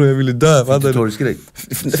 Bror, jag ville dö. För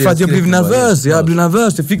att jag blev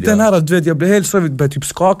nervös, jag fick den här, du vet, jag blev helt så, jag började typ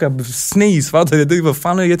skaka, sneeze, fattar du? Vad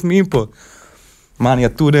fan har jag gett mig in på? Man,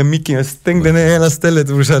 jag tog den micken, jag stängde ner hela stället,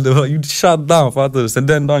 det var you shut down, fattar du? Sen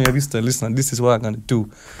den dagen jag visste, lyssna, this is what I'm gonna do.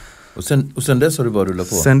 Och sen dess har du bara rullat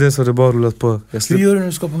på? Sen dess har det bara rullat på. Hur gör du när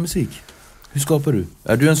du skapar musik? Hur skapar du?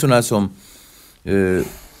 Är du en sån här som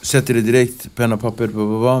sätter det direkt, penna, papper,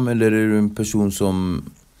 eller är du en person som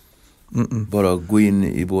bara går in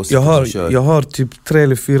i båset och kör? Jag har typ 3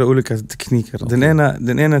 eller 4 olika tekniker. Okay.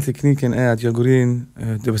 Den ena tekniken är att jag går in,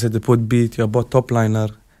 jag sätter på ett beat, jag bara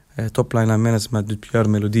topliner. Topliner menas med att du gör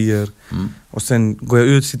melodier. Och sen går jag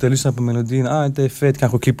ut, sitter och lyssnar på melodin. Det är fett,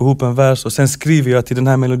 kanske klipper ihop en vers. Och sen skriver jag till den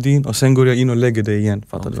här melodin. Och sen går jag in och lägger det igen.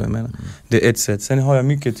 Fattar du vad jag menar? Det är ett sätt. Sen har jag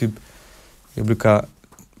mycket typ, jag brukar,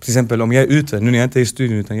 till exempel om jag är ute, nu när jag inte är i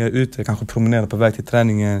studion utan jag är ute, kanske promenerar på väg till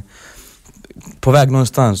träningen, på väg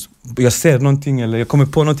någonstans. Jag ser någonting eller jag kommer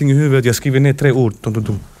på någonting i huvudet. Jag skriver ner 3 ord.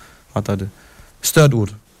 Fattar du? Stödord.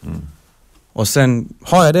 Och sen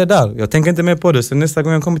har jag det där. Jag tänker inte mer på det. Sen nästa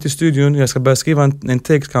gång jag kommer till studion, jag ska börja skriva en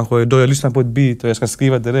text kanske. Då jag lyssnar på ett beat och jag ska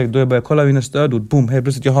skriva direkt. Då jag börjar kolla mina stödord. Boom, helt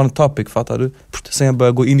plötsligt jag har en topic, fattar du? Sen jag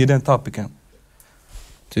börjar gå in i den topicen.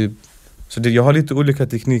 Typ. Så jag har lite olika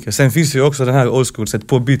tekniker. Sen finns ju också den här old school. Sätt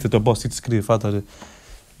på beatet och bara sitta och skriva, fattar du?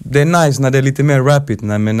 Det är nice när det är lite mer rapigt.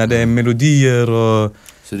 Men när det är melodier och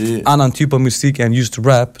annan typ av musik än just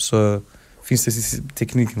rap, så finns det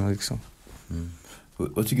teknikerna liksom.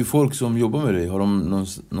 Vad tycker folk som jobbar med dig? Har de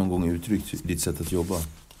någon gång uttryckt ditt sätt att jobba?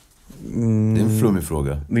 Det är en flummig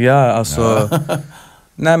fråga. Ja, alltså...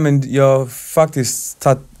 Nej, men jag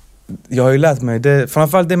har ju lärt mig det,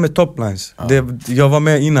 framförallt det med toplines. Jag var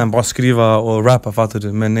med innan bara skriva och rappa, fattar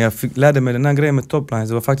du? Men när jag lärde mig den här grejen med toplines,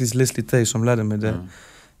 det var faktiskt Leslie Tay som lärde mig det.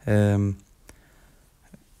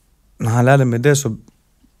 När han lärde mig det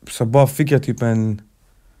så bara fick jag typ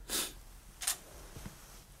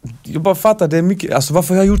jag bara fattar det är mycket, alltså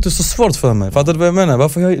varför jag har gjort det så svårt för mig. Fattar du vad jag menar?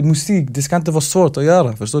 Varför musik, det ska inte vara svårt att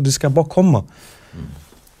göra, förstår du? Det ska bara komma.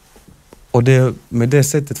 Och det, med det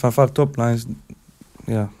sättet, framförallt toplines,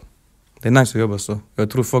 ja, det är nice att jobba så. Jag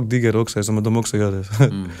tror folk diggar det också, som att de också gör det.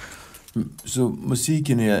 Så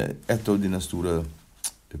musiken är ett av dina stora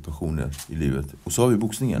passioner i livet. Och så har vi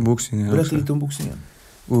boxningen. Berätta också. Lite om boxningen.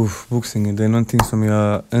 Boxningen, det är någonting som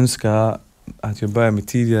jag önskar att jag började med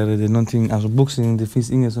tidigare. Det är någonting, alltså boxning, det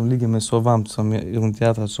finns ingen som ligger med så varmt som runt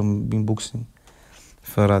hjärtat som min boxning.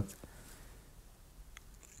 För att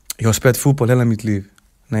jag har spelat fotboll hela mitt liv.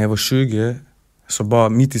 När jag var 20, så bara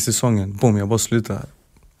mitt i säsongen, boom, jag bara slutade.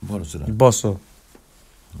 Bara sådär? Bara så.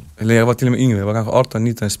 Eller jag var till och med yngre, jag var kanske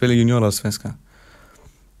 18-19, jag spelade junior svenska.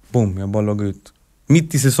 Boom, jag bara låg ut.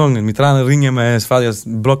 Mitt i säsongen, min tränare ringer mig, jag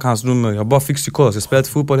blockar hans nummer, jag bara fick psykos, jag spelat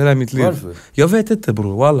fotboll hela mitt liv. Varför? Jag vet inte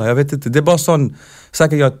bror, wallah, jag vet inte. Det är bara sån,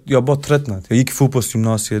 säkert jag bara tröttnat. Jag gick i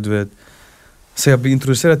fotbollsgymnasiet, du vet. Så jag blev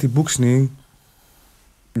introducerad till boxning.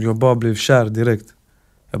 Jag bara blev kär direkt.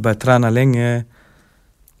 Jag började träna länge.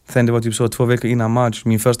 Sen det var typ så 2 veckor innan match,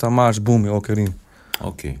 min första match, boom, jag åker in.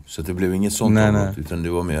 Okej, så det blev inget sånt avbrott, utan det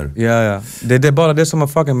var mer... Ja. Det är bara det som har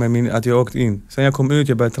fuckat med att jag åkte in. Sen jag kom ut,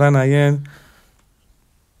 jag började träna igen.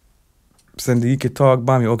 Sen det gick ett tag,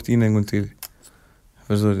 bam, jag åkte in en gång till.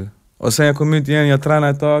 Förstår du? Och sen jag kom ut igen, jag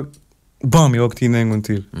tränade ett tag. Bam, jag åkte in en gång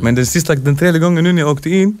till. Men den tredje gången nu när jag åkte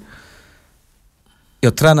in,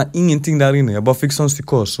 jag tränade ingenting där inne. Jag bara fick sån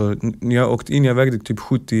psykos. Så när jag åkte in, jag vägde typ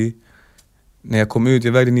 70. När jag kom ut,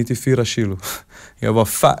 jag vägde 94 kilo. Jag var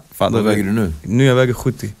fat. Vad väger du nu? Nu jag väger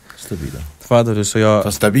 70. Stabila. Fattar du? Så jag...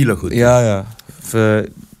 Fast stabila 70? Ja. För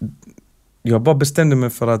jag bara bestämde mig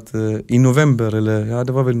för att i november,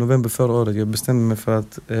 det var väl november förra året, jag bestämde mig för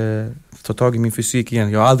att ta tag i min fysik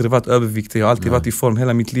igen. Jag har aldrig varit överviktig, jag har alltid varit i form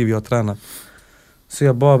hela mitt liv, jag har tränat. Så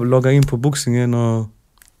jag bara loggade in på boxningen och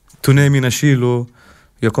tog ner mina kilo.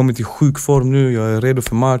 Jag har kommit i sjuk form nu, jag är redo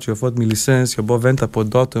för match, jag har fått min licens, jag bara väntar på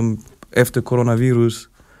ett datum efter coronavirus.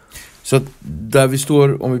 Så att där vi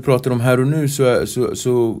står, om vi pratar om här och nu,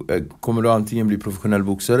 så kommer du antingen bli professionell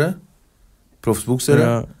boxare,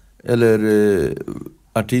 proffsboxare, eller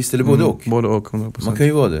artist, eller både och? Både och, 100%. Man kan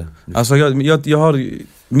ju vara det. Alltså jag har,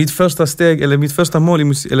 mitt första steg, eller mitt första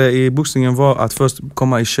mål i boxningen var att först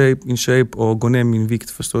komma in shape och gå ner min vikt,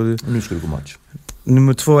 förstår du? Och nu ska du gå match.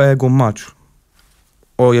 Nummer 2 är att gå match.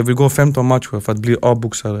 Och jag vill gå 15 matcher för att bli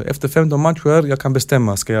A-boxare. Efter 15 matcher, jag kan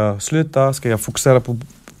bestämma. Ska jag sluta? Ska jag fokusera på...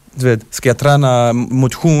 Du vet, ska jag träna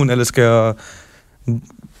motion? Eller ska jag...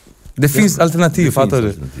 Det finns alternativ, fattar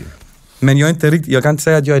du? Men jag är inte riktigt... Jag kan inte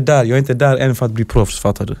säga att jag är där. Jag är inte där än för att bli proffs,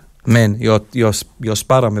 fattar du? Men jag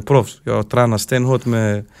sparar med proffs. Jag tränar stenhårt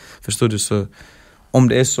med... Förstår du? Så om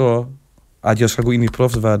det är så att jag ska gå in i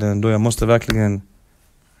proffsvärlden, då jag måste verkligen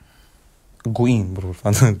gå in, bror.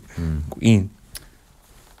 Fattar du? Gå in.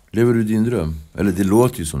 Lever du din dröm? Eller det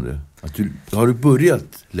låter ju som det. Har du börjat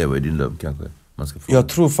leva i din dröm kanske? Jag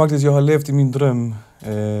tror faktiskt jag har levt i min dröm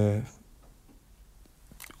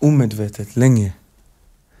omedvetet länge.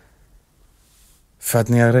 För att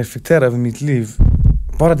när jag reflekterar över mitt liv,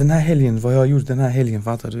 bara den här helgen, vad jag har gjort den här helgen,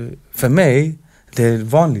 fattar du? För mig, det är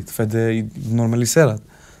vanligt, för det är normaliserat.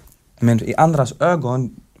 Men i andras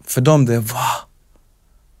ögon, för dem det är, va?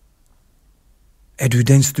 Är du i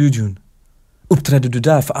den studion? Uppträdde du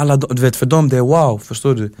där för alla, du vet, för dem det är wow,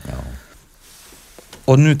 förstår du? Ja.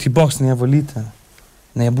 Och nu tillbaks när jag var liten,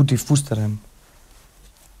 när jag bodde i fosterhem.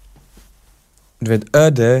 Du vet,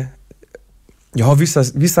 öde. Jag har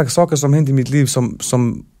vissa saker som händer i mitt liv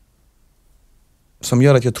som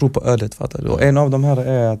gör att jag tror på ödet, fattar du? Och en av de här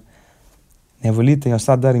är att när jag var liten, jag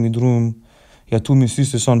satt där i mitt rum. Jag tog min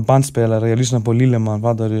syster sån bandspelare, jag lyssnade på Lilleman,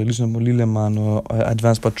 jag lyssnade på Lilleman och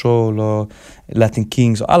Advanced Patrol och Latin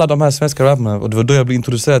Kings och alla de här svenska rapparna. Och det var då jag blev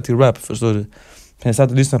introducerad till rap, förstår du? Jag satt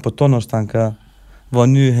och lyssnade på tonårstankar. Vad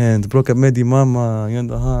nu hänt? Bråkat med din mamma. I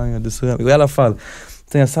alla fall.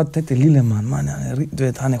 Så jag satt och tänkte, Lilleman, man,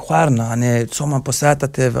 han är stjärna. Han är sommar på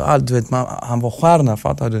ZTV, allt, du vet, han var stjärna,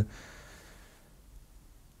 fattar du?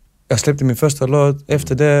 Jag släppte min första låt.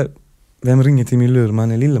 Efter det, vem ringer till min lur?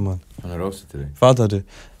 Man är Lilleman. Han har röstat till dig. Fattar du?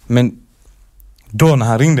 Men då när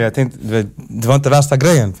han ringde, jag tänkte, du vet, det var inte värsta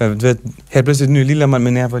grejen. För, du vet, helt plötsligt nu Lilleman,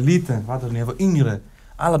 men när jag var liten, fattar du, när jag var yngre.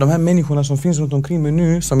 Alla de här människorna som finns runt omkring mig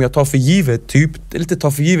nu, som jag tar för givet, typ, inte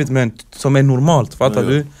tar för givet, men som är normalt, fattar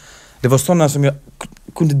du? Det var sådana som jag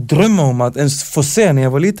kunde drömma om att ens få se när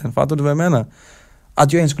jag var liten, fattar du vad jag menar?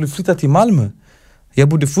 Att jag ens skulle flytta till Malmö. Jag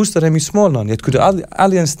bodde fosterhem i Småland. Jag kunde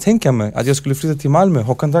aldrig ens tänka mig att jag skulle flytta till Malmö,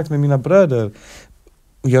 ha kontakt med mina bröder,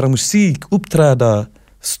 göra musik, uppträda,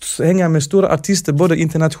 hänga med stora artister både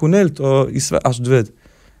internationellt och i Sverige. Alltså du vet,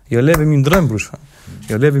 jag lever min dröm, brorsan.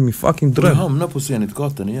 Jag lever min fucking dröm. Du hamnar på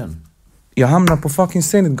Zenitgatan igen. Jag hamnar på fucking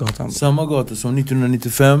Zenitgatan. Samma gata som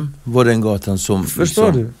 1995 var den gatan som...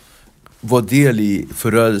 Förstår du? var del i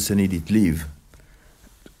förödelsen i ditt liv?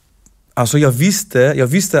 Alltså jag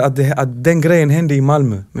visste att den grejen hände i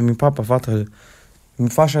Malmö. Men min pappa fattade. Min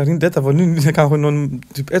farsa ringde, detta var nu kanske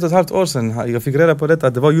typ 1,5 år sedan. Jag fick reda på detta,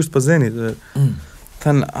 att det var just på Zenit.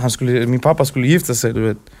 Min pappa skulle gifta sig, du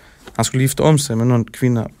vet. Han skulle gifta om sig med någon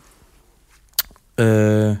kvinna.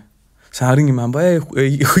 Så han ringer mig, han bara,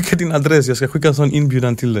 skicka din adress, jag ska skicka en sån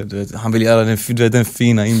inbjudan till dig. Du vet. Han vill göra den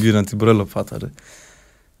fina inbjudan till bröllop, fattar du.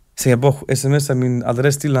 Så jag bara smsar min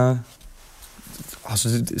adress till han. Alltså,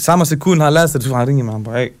 samma sekund han läste det, han ringer mig, han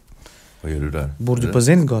bara, vad gör du där? Bor du på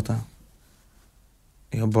Zenitgatan?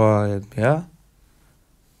 Jag bara, ja.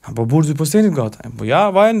 Han bara, bor du på Zenitgatan? Jag bara,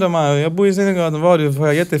 ja, vad händer man? Jag bor i Zenitgatan, vad är det? Får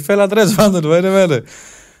jag gett dig fel adress? Vad är det med det?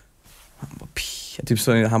 Han bara, typ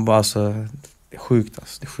så, han bara, alltså, det är sjukt,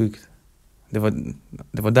 alltså, det är sjukt. Det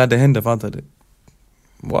var där det hände, fattar du?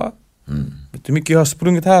 What? Vet du hur mycket jag har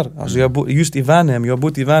sprungit här? Alltså, just i Värnhem, jag har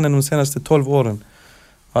bott i Värnhem de senaste 12 åren.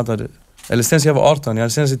 Fattar du? Eller sen jag var 18, jag har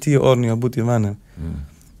de senaste 10 åren jag har bott i Värnhem.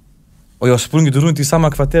 Och jag har sprungit runt i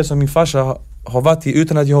samma kvarter som min farsa har varit i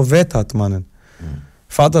utan att jag har vetat, mannen.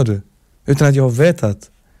 Fattar du? Utan att jag har vetat.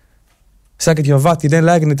 Säkert jag har varit i den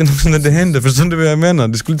lägenheten när det hände. Förstår du vad jag menar?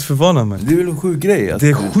 Det skulle inte förvåna mig. Det är väl en sjuk grej? Det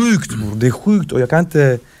är sjukt, bror. Det är sjukt och jag kan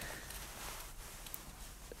inte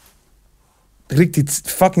riktigt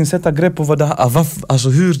fucking sätta grepp på alltså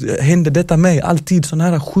hur hände detta mig? Alltid såna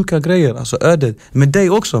här sjuka grejer. Alltså ödet. Med dig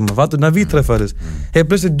också, man. Vet du, när vi träffades. Helt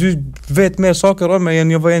plötsligt, du vet mer saker om mig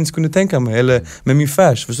än jag ens kunde tänka mig. Eller med min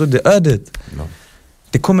färs. Förstår du? Det är ödet. No.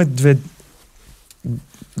 Det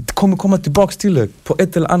kommer komma tillbaks till det på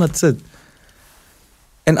ett eller annat sätt.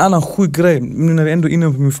 En annan sjuk grej, nu när vi ändå är inne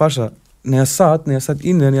på min farsa. När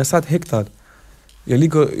jag satt häktad. Jag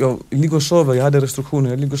ligger och sover, jag hade restriktioner,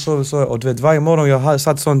 jag ligger och sover så, och du vet, varje morgon jag har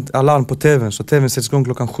satt sånt alarm på tvn, så tvn sätts igång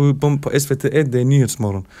 7 på SVT1, det är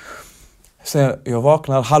nyhetsmorgon. Så jag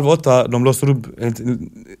vaknar 7:30, de låser upp,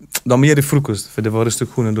 de ger dig frukost, för det var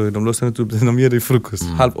restriktioner då, de låser inte upp, de ger dig frukost,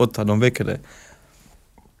 7:30, de väcker dig.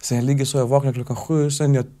 Sen jag ligger så, jag vaknar 7,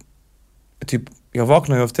 sen jag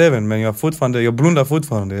vaknar av tvn, men jag blundar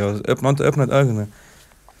fortfarande, jag har inte öppnat ögonen.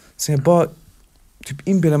 Sen jag bara typ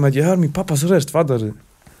inbillar mig att jag hör min pappas röst, fattar du?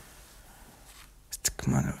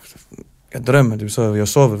 Jag drömmer, typ så, jag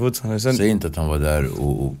sover fortfarande. Säg inte att han var där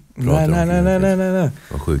och pratade nej.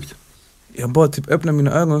 Vad sjukt. Jag bara typ öppnar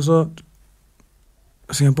mina ögon så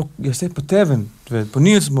jag ser på tvn, du vet, på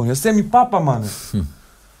nyhetsmorgon. Jag ser min pappa, man.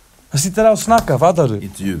 Jag sitter där och snackar, fattar du?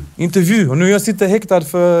 Intervju. Och nu jag sitter häktad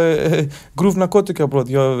för grov narkotikabrott.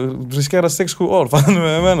 Jag riskerar 6-7 år, fattar du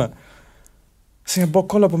vad jag menar? Sen jag bara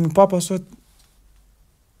kollar på min pappa så.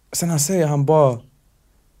 Sen han säger,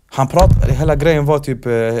 han pratar, hela grejen var typ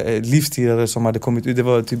livstidare som hade kommit ut. Det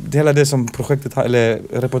var typ hela det som projektet, eller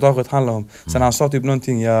reportaget handlar om. Sen han sa typ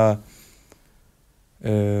någonting,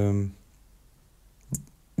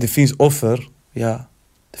 det finns offer,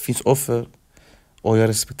 det finns offer och jag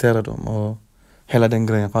respekterar dem och hela den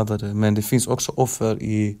grejen, fattar du? Men det finns också offer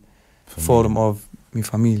i form av min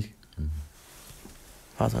familj.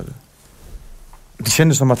 Fattar du? Det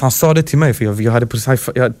kändes som att han sa det till mig, för jag hade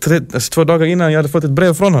precis 2 dagar innan jag hade fått ett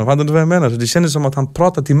brev från honom. Fattar du vad jag menar? Så det kändes som att han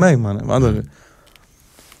pratade till mig, man.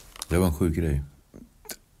 Det var en sjuk grej.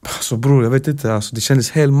 Alltså bror, jag vet inte, alltså, det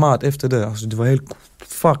kändes helt mat efter det. Alltså, det var helt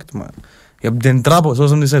fucked, man. Den drabbade, så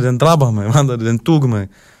som du säger, den drabbade mig, man. Den tog mig.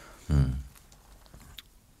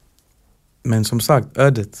 Men som sagt,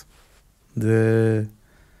 ödet. Det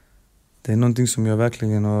är någonting som jag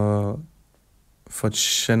verkligen har fått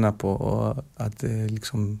känna på, och att det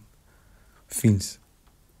liksom finns.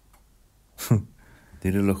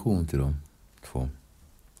 Din relation till dem 2?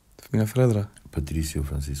 För mina föräldrar? Patricio och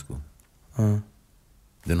Francisco.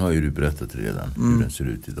 Den har ju du berättat redan, hur den ser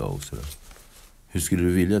ut idag och sådär. Hur skulle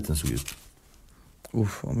du vilja att den såg ut?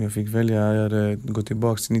 Om jag fick välja, jag hade gått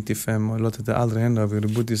tillbaka till 95 och låtit det aldrig hända. Vi hade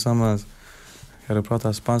bott tillsammans. Jag hade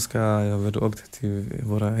pratat spanska, jag hade åkt till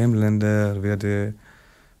våra hemländer. Vi hade,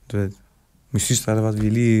 du vet, min syster hade varit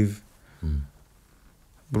vid liv.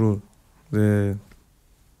 Bror, det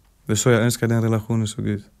är så jag önskar den relationen såg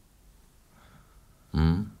ut.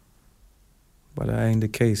 But that ain't the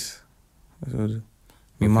case. Alltså,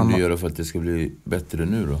 vad kan du göra för att det ska bli bättre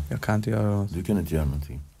nu då? Jag kan inte göra något. Du kan inte göra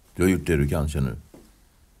någonting. Du har gjort det du kan, känner du?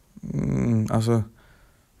 Alltså,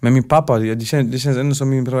 med min pappa, det känns ändå som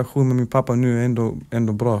min relation med min pappa nu är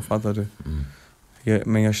ändå bra, fattar du?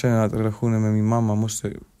 Men jag känner att relationen med min mamma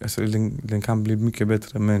måste, alltså, den kan bli mycket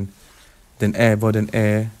bättre, men den är vad den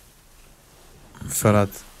är för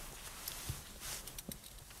att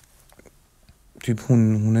typ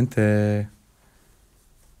hon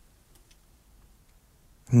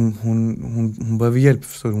hon behöver hjälp,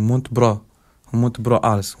 förstår du? Hon mår inte bra. Hon mår inte bra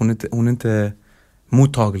alls. Hon är inte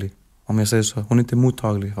mottaglig, om jag säger så. Hon är inte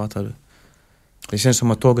mottaglig, fattar du? Det känns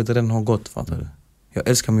som att tåget redan har gått, fattar du? Jag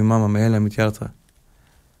älskar min mamma med hela mitt hjärta.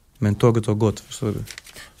 Men tåget har gått, förstår du?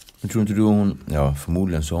 Men tror inte du hon... Ja,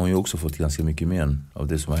 förmodligen så har hon ju också fått ganska mycket men av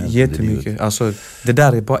det som har hänt. Jättemycket. Alltså, det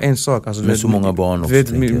där är bara en sak. Alltså, med så många barn också,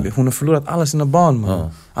 hon har förlorat alla sina barn, man.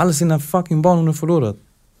 Ja. Alla sina fucking barn hon har förlorat.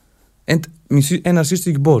 Ena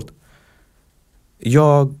syster gick bort.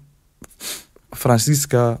 Jag,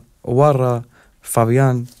 Francisca, Wara,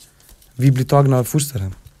 Fabian, vi blir tagna av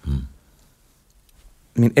fosterhem.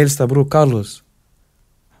 Min äldsta bror Carlos,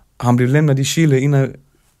 han blev lämnad i Chile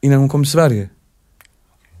innan hon kom till Sverige.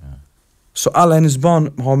 Så alla hennes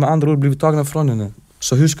barn har med andra ord blivit tagna från henne.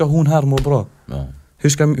 Så hur ska hon här må bra? Ja.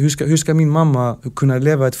 Hur ska min mamma kunna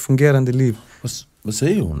leva ett fungerande liv? Vad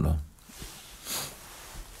säger hon då?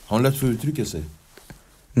 Har hon lätt för att uttrycka sig?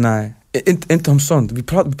 Nej, inte om sånt. Vi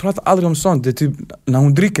pratar aldrig om sånt. Det är typ, när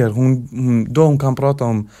hon dricker, hon kan prata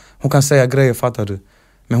om... Hon kan säga grejer, fattar du?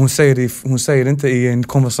 Men hon säger inte i en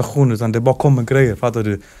konversation, utan det bara kommer grejer, fattar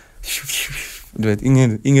du? Du vet,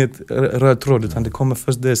 inget röd tråd, utan det kommer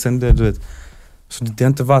först det, sen det, du vet. Så det har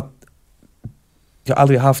inte varit... Jag har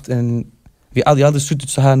aldrig haft jag har aldrig suttit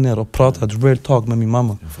så här ner och pratat real talk med min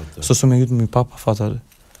mamma. Så som jag gjort med min pappa, fattar du?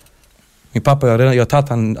 Min pappa, jag har tagit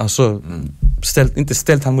han, alltså... inte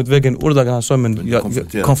ställt han mot väggen ordagrant så, men jag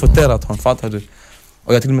konfronterat han, fattar du?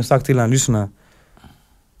 Och jag har till och med sagt till han, lyssna.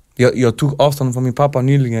 Jag tog avstånd från min pappa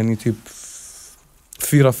nyligen i typ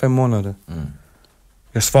 4-5 månader.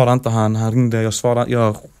 Jag svarade inte han ringde,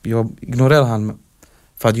 jag ignorerade han.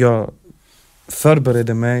 För att jag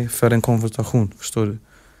förberedde mig för en konversation, förstår du?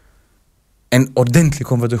 En ordentlig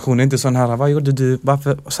konversation, inte sån här, vad gjorde du,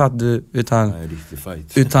 varför satt du,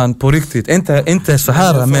 utan på riktigt. Inte så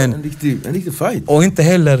här, men... En riktig fight. Och inte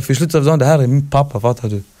heller, för slutet av dagen, det här är min pappa, fattar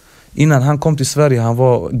du? Innan han kom till Sverige, han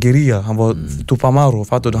var guerilla, han var Tupamaro,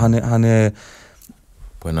 fattar du? Han är...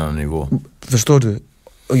 På en annan nivå. Förstår du?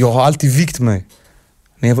 Jag har alltid vikt mig.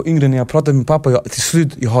 När jag var yngre, när jag pratade med min pappa, till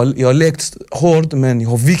slut, jag har lekt hårt, men jag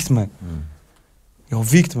har vikt mig. Jag har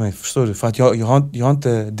vikt mig, förstår du? För att jag har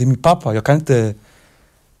inte... Det är min pappa, jag kan inte...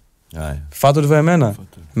 Nej. Fattar du vad jag menar?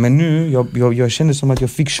 Men nu, jag kände som att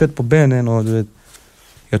jag fick kött på benen och du vet...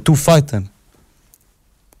 Jag tog fighten.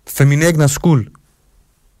 För min egna skull.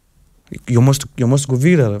 Jag måste gå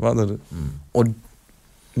vidare, fattar du? Och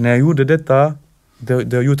när jag gjorde detta,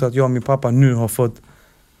 det har gjort att jag och min pappa nu har fått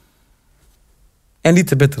en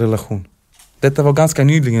lite bättre relation. Detta var ganska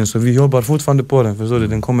nyligen, så vi jobbar fortfarande på den, förstår du?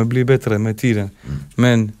 Den kommer bli bättre med tiden.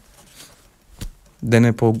 Men den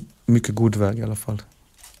är på mycket god väg i alla fall.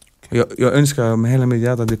 Jag önskar med hela mitt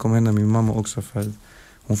hjärta att det kommer hända min mamma också, för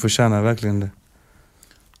hon förtjänar verkligen det.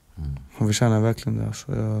 Hon förtjänar verkligen det.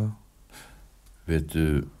 Alltså, Vet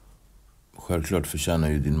du, självklart förtjänar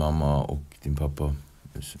ju din mamma och din pappa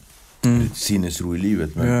sinnesro i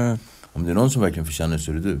livet. Men om det är någon som verkligen förtjänar,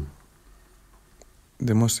 så är det du.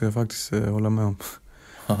 Det måste jag faktiskt hålla med om.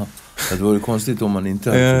 Det vore konstigt om man inte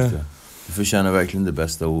hade fått det. Du förtjänar verkligen det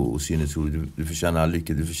bästa och sinnesro. Du förtjänar all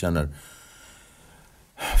lycka. Du förtjänar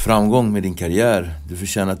framgång med din karriär. Du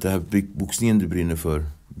förtjänar att det här boxningen du brinner för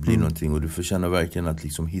blir någonting. Och du förtjänar verkligen att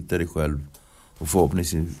liksom hitta dig själv. Och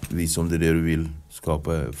förhoppningsvis, om det är det du vill,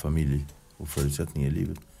 skapa familj och förutsättningar i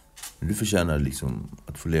livet. Men du förtjänar liksom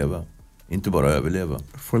att få leva. Inte bara överleva.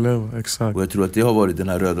 Få leva, exakt. Och jag tror att det har varit den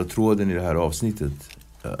här röda tråden i det här avsnittet.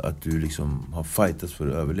 Att du liksom har fightats för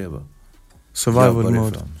att överleva. Survival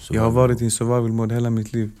mode. Jag har varit i survival mode hela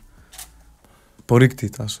mitt liv. På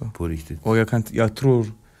riktigt alltså. På riktigt. Och jag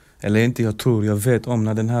vet om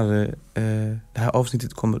när det här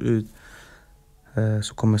avsnittet kommer ut,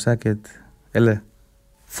 så kommer säkert, eller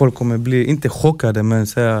folk kommer bli, inte chockade, men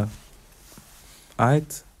säga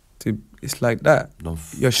typ, it's like that.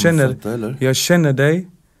 Jag känner dig,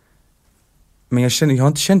 men jag har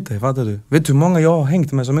inte känt dig, fattar du? Vet du hur många jag har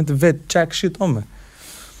hängt med som inte vet jack shit om mig?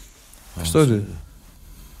 Förstår du?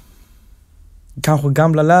 Kanske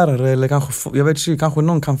gamla lärare, eller kanske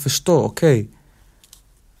någon kan förstå, okej.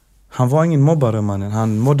 Han var ingen mobbare, mannen.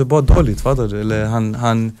 Han mådde bara dåligt, fattar du? Eller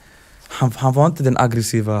han var inte den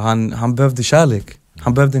aggressiva. Han behövde kärlek.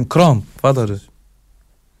 Han behövde en kram, fattar du?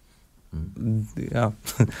 Ja.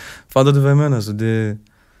 Fattar du vad jag menar? Så det...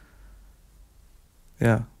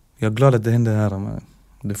 Ja. Jag är glad att det hände här, man.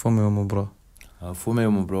 Det får mig att må bra. Ja, får mig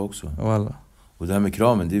att må bra också. Voilà. Och det här med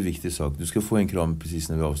kramen, det är en viktig sak. Du ska få en kram precis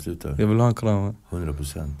när vi avslutar. Jag vill ha en kram.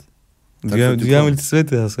 100%. Du gör mig lite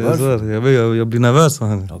svettig alltså. Jag blir nervös.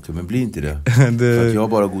 Okej, men bli inte det. För att jag har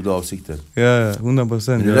bara goda avsikter. Ja, 100%.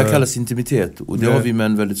 Men det där kallas intimitet. Och det har vi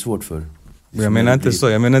män väldigt svårt för. Jag menar inte så,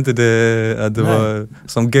 jag menar inte att det var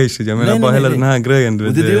som gay shit. Jag menar bara hela den här grejen.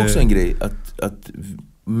 Och det är också en grej att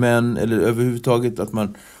män, eller överhuvudtaget att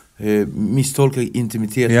man misstolkar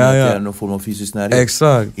intimitet med att det är någon form av fysisk närhet.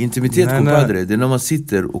 Exakt. Intimitet kompadre, det är när man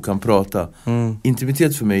sitter och kan prata.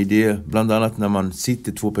 Intimitet för mig, det är bland annat när man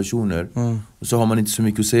sitter två personer och så har man inte så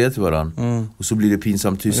mycket att säga till varandra och så blir det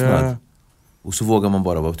pinsam tystnad och så vågar man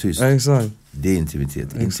bara vara tyst. Exakt. Det är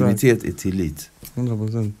intimitet. Intimitet är tillit.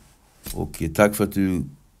 100%. Och tack för att du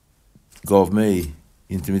gav mig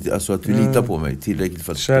intimitet, alltså att du litar på mig tillräckligt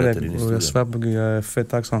för att berätta din historia. Jag svär på Gud, jag är fett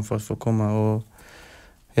tacksam för att få komma och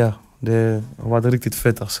ja, det har varit riktigt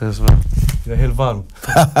fett alltså, jag svär. Jag är helt varm.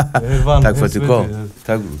 Tack för att du kom.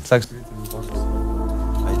 Tack. Tack så mycket.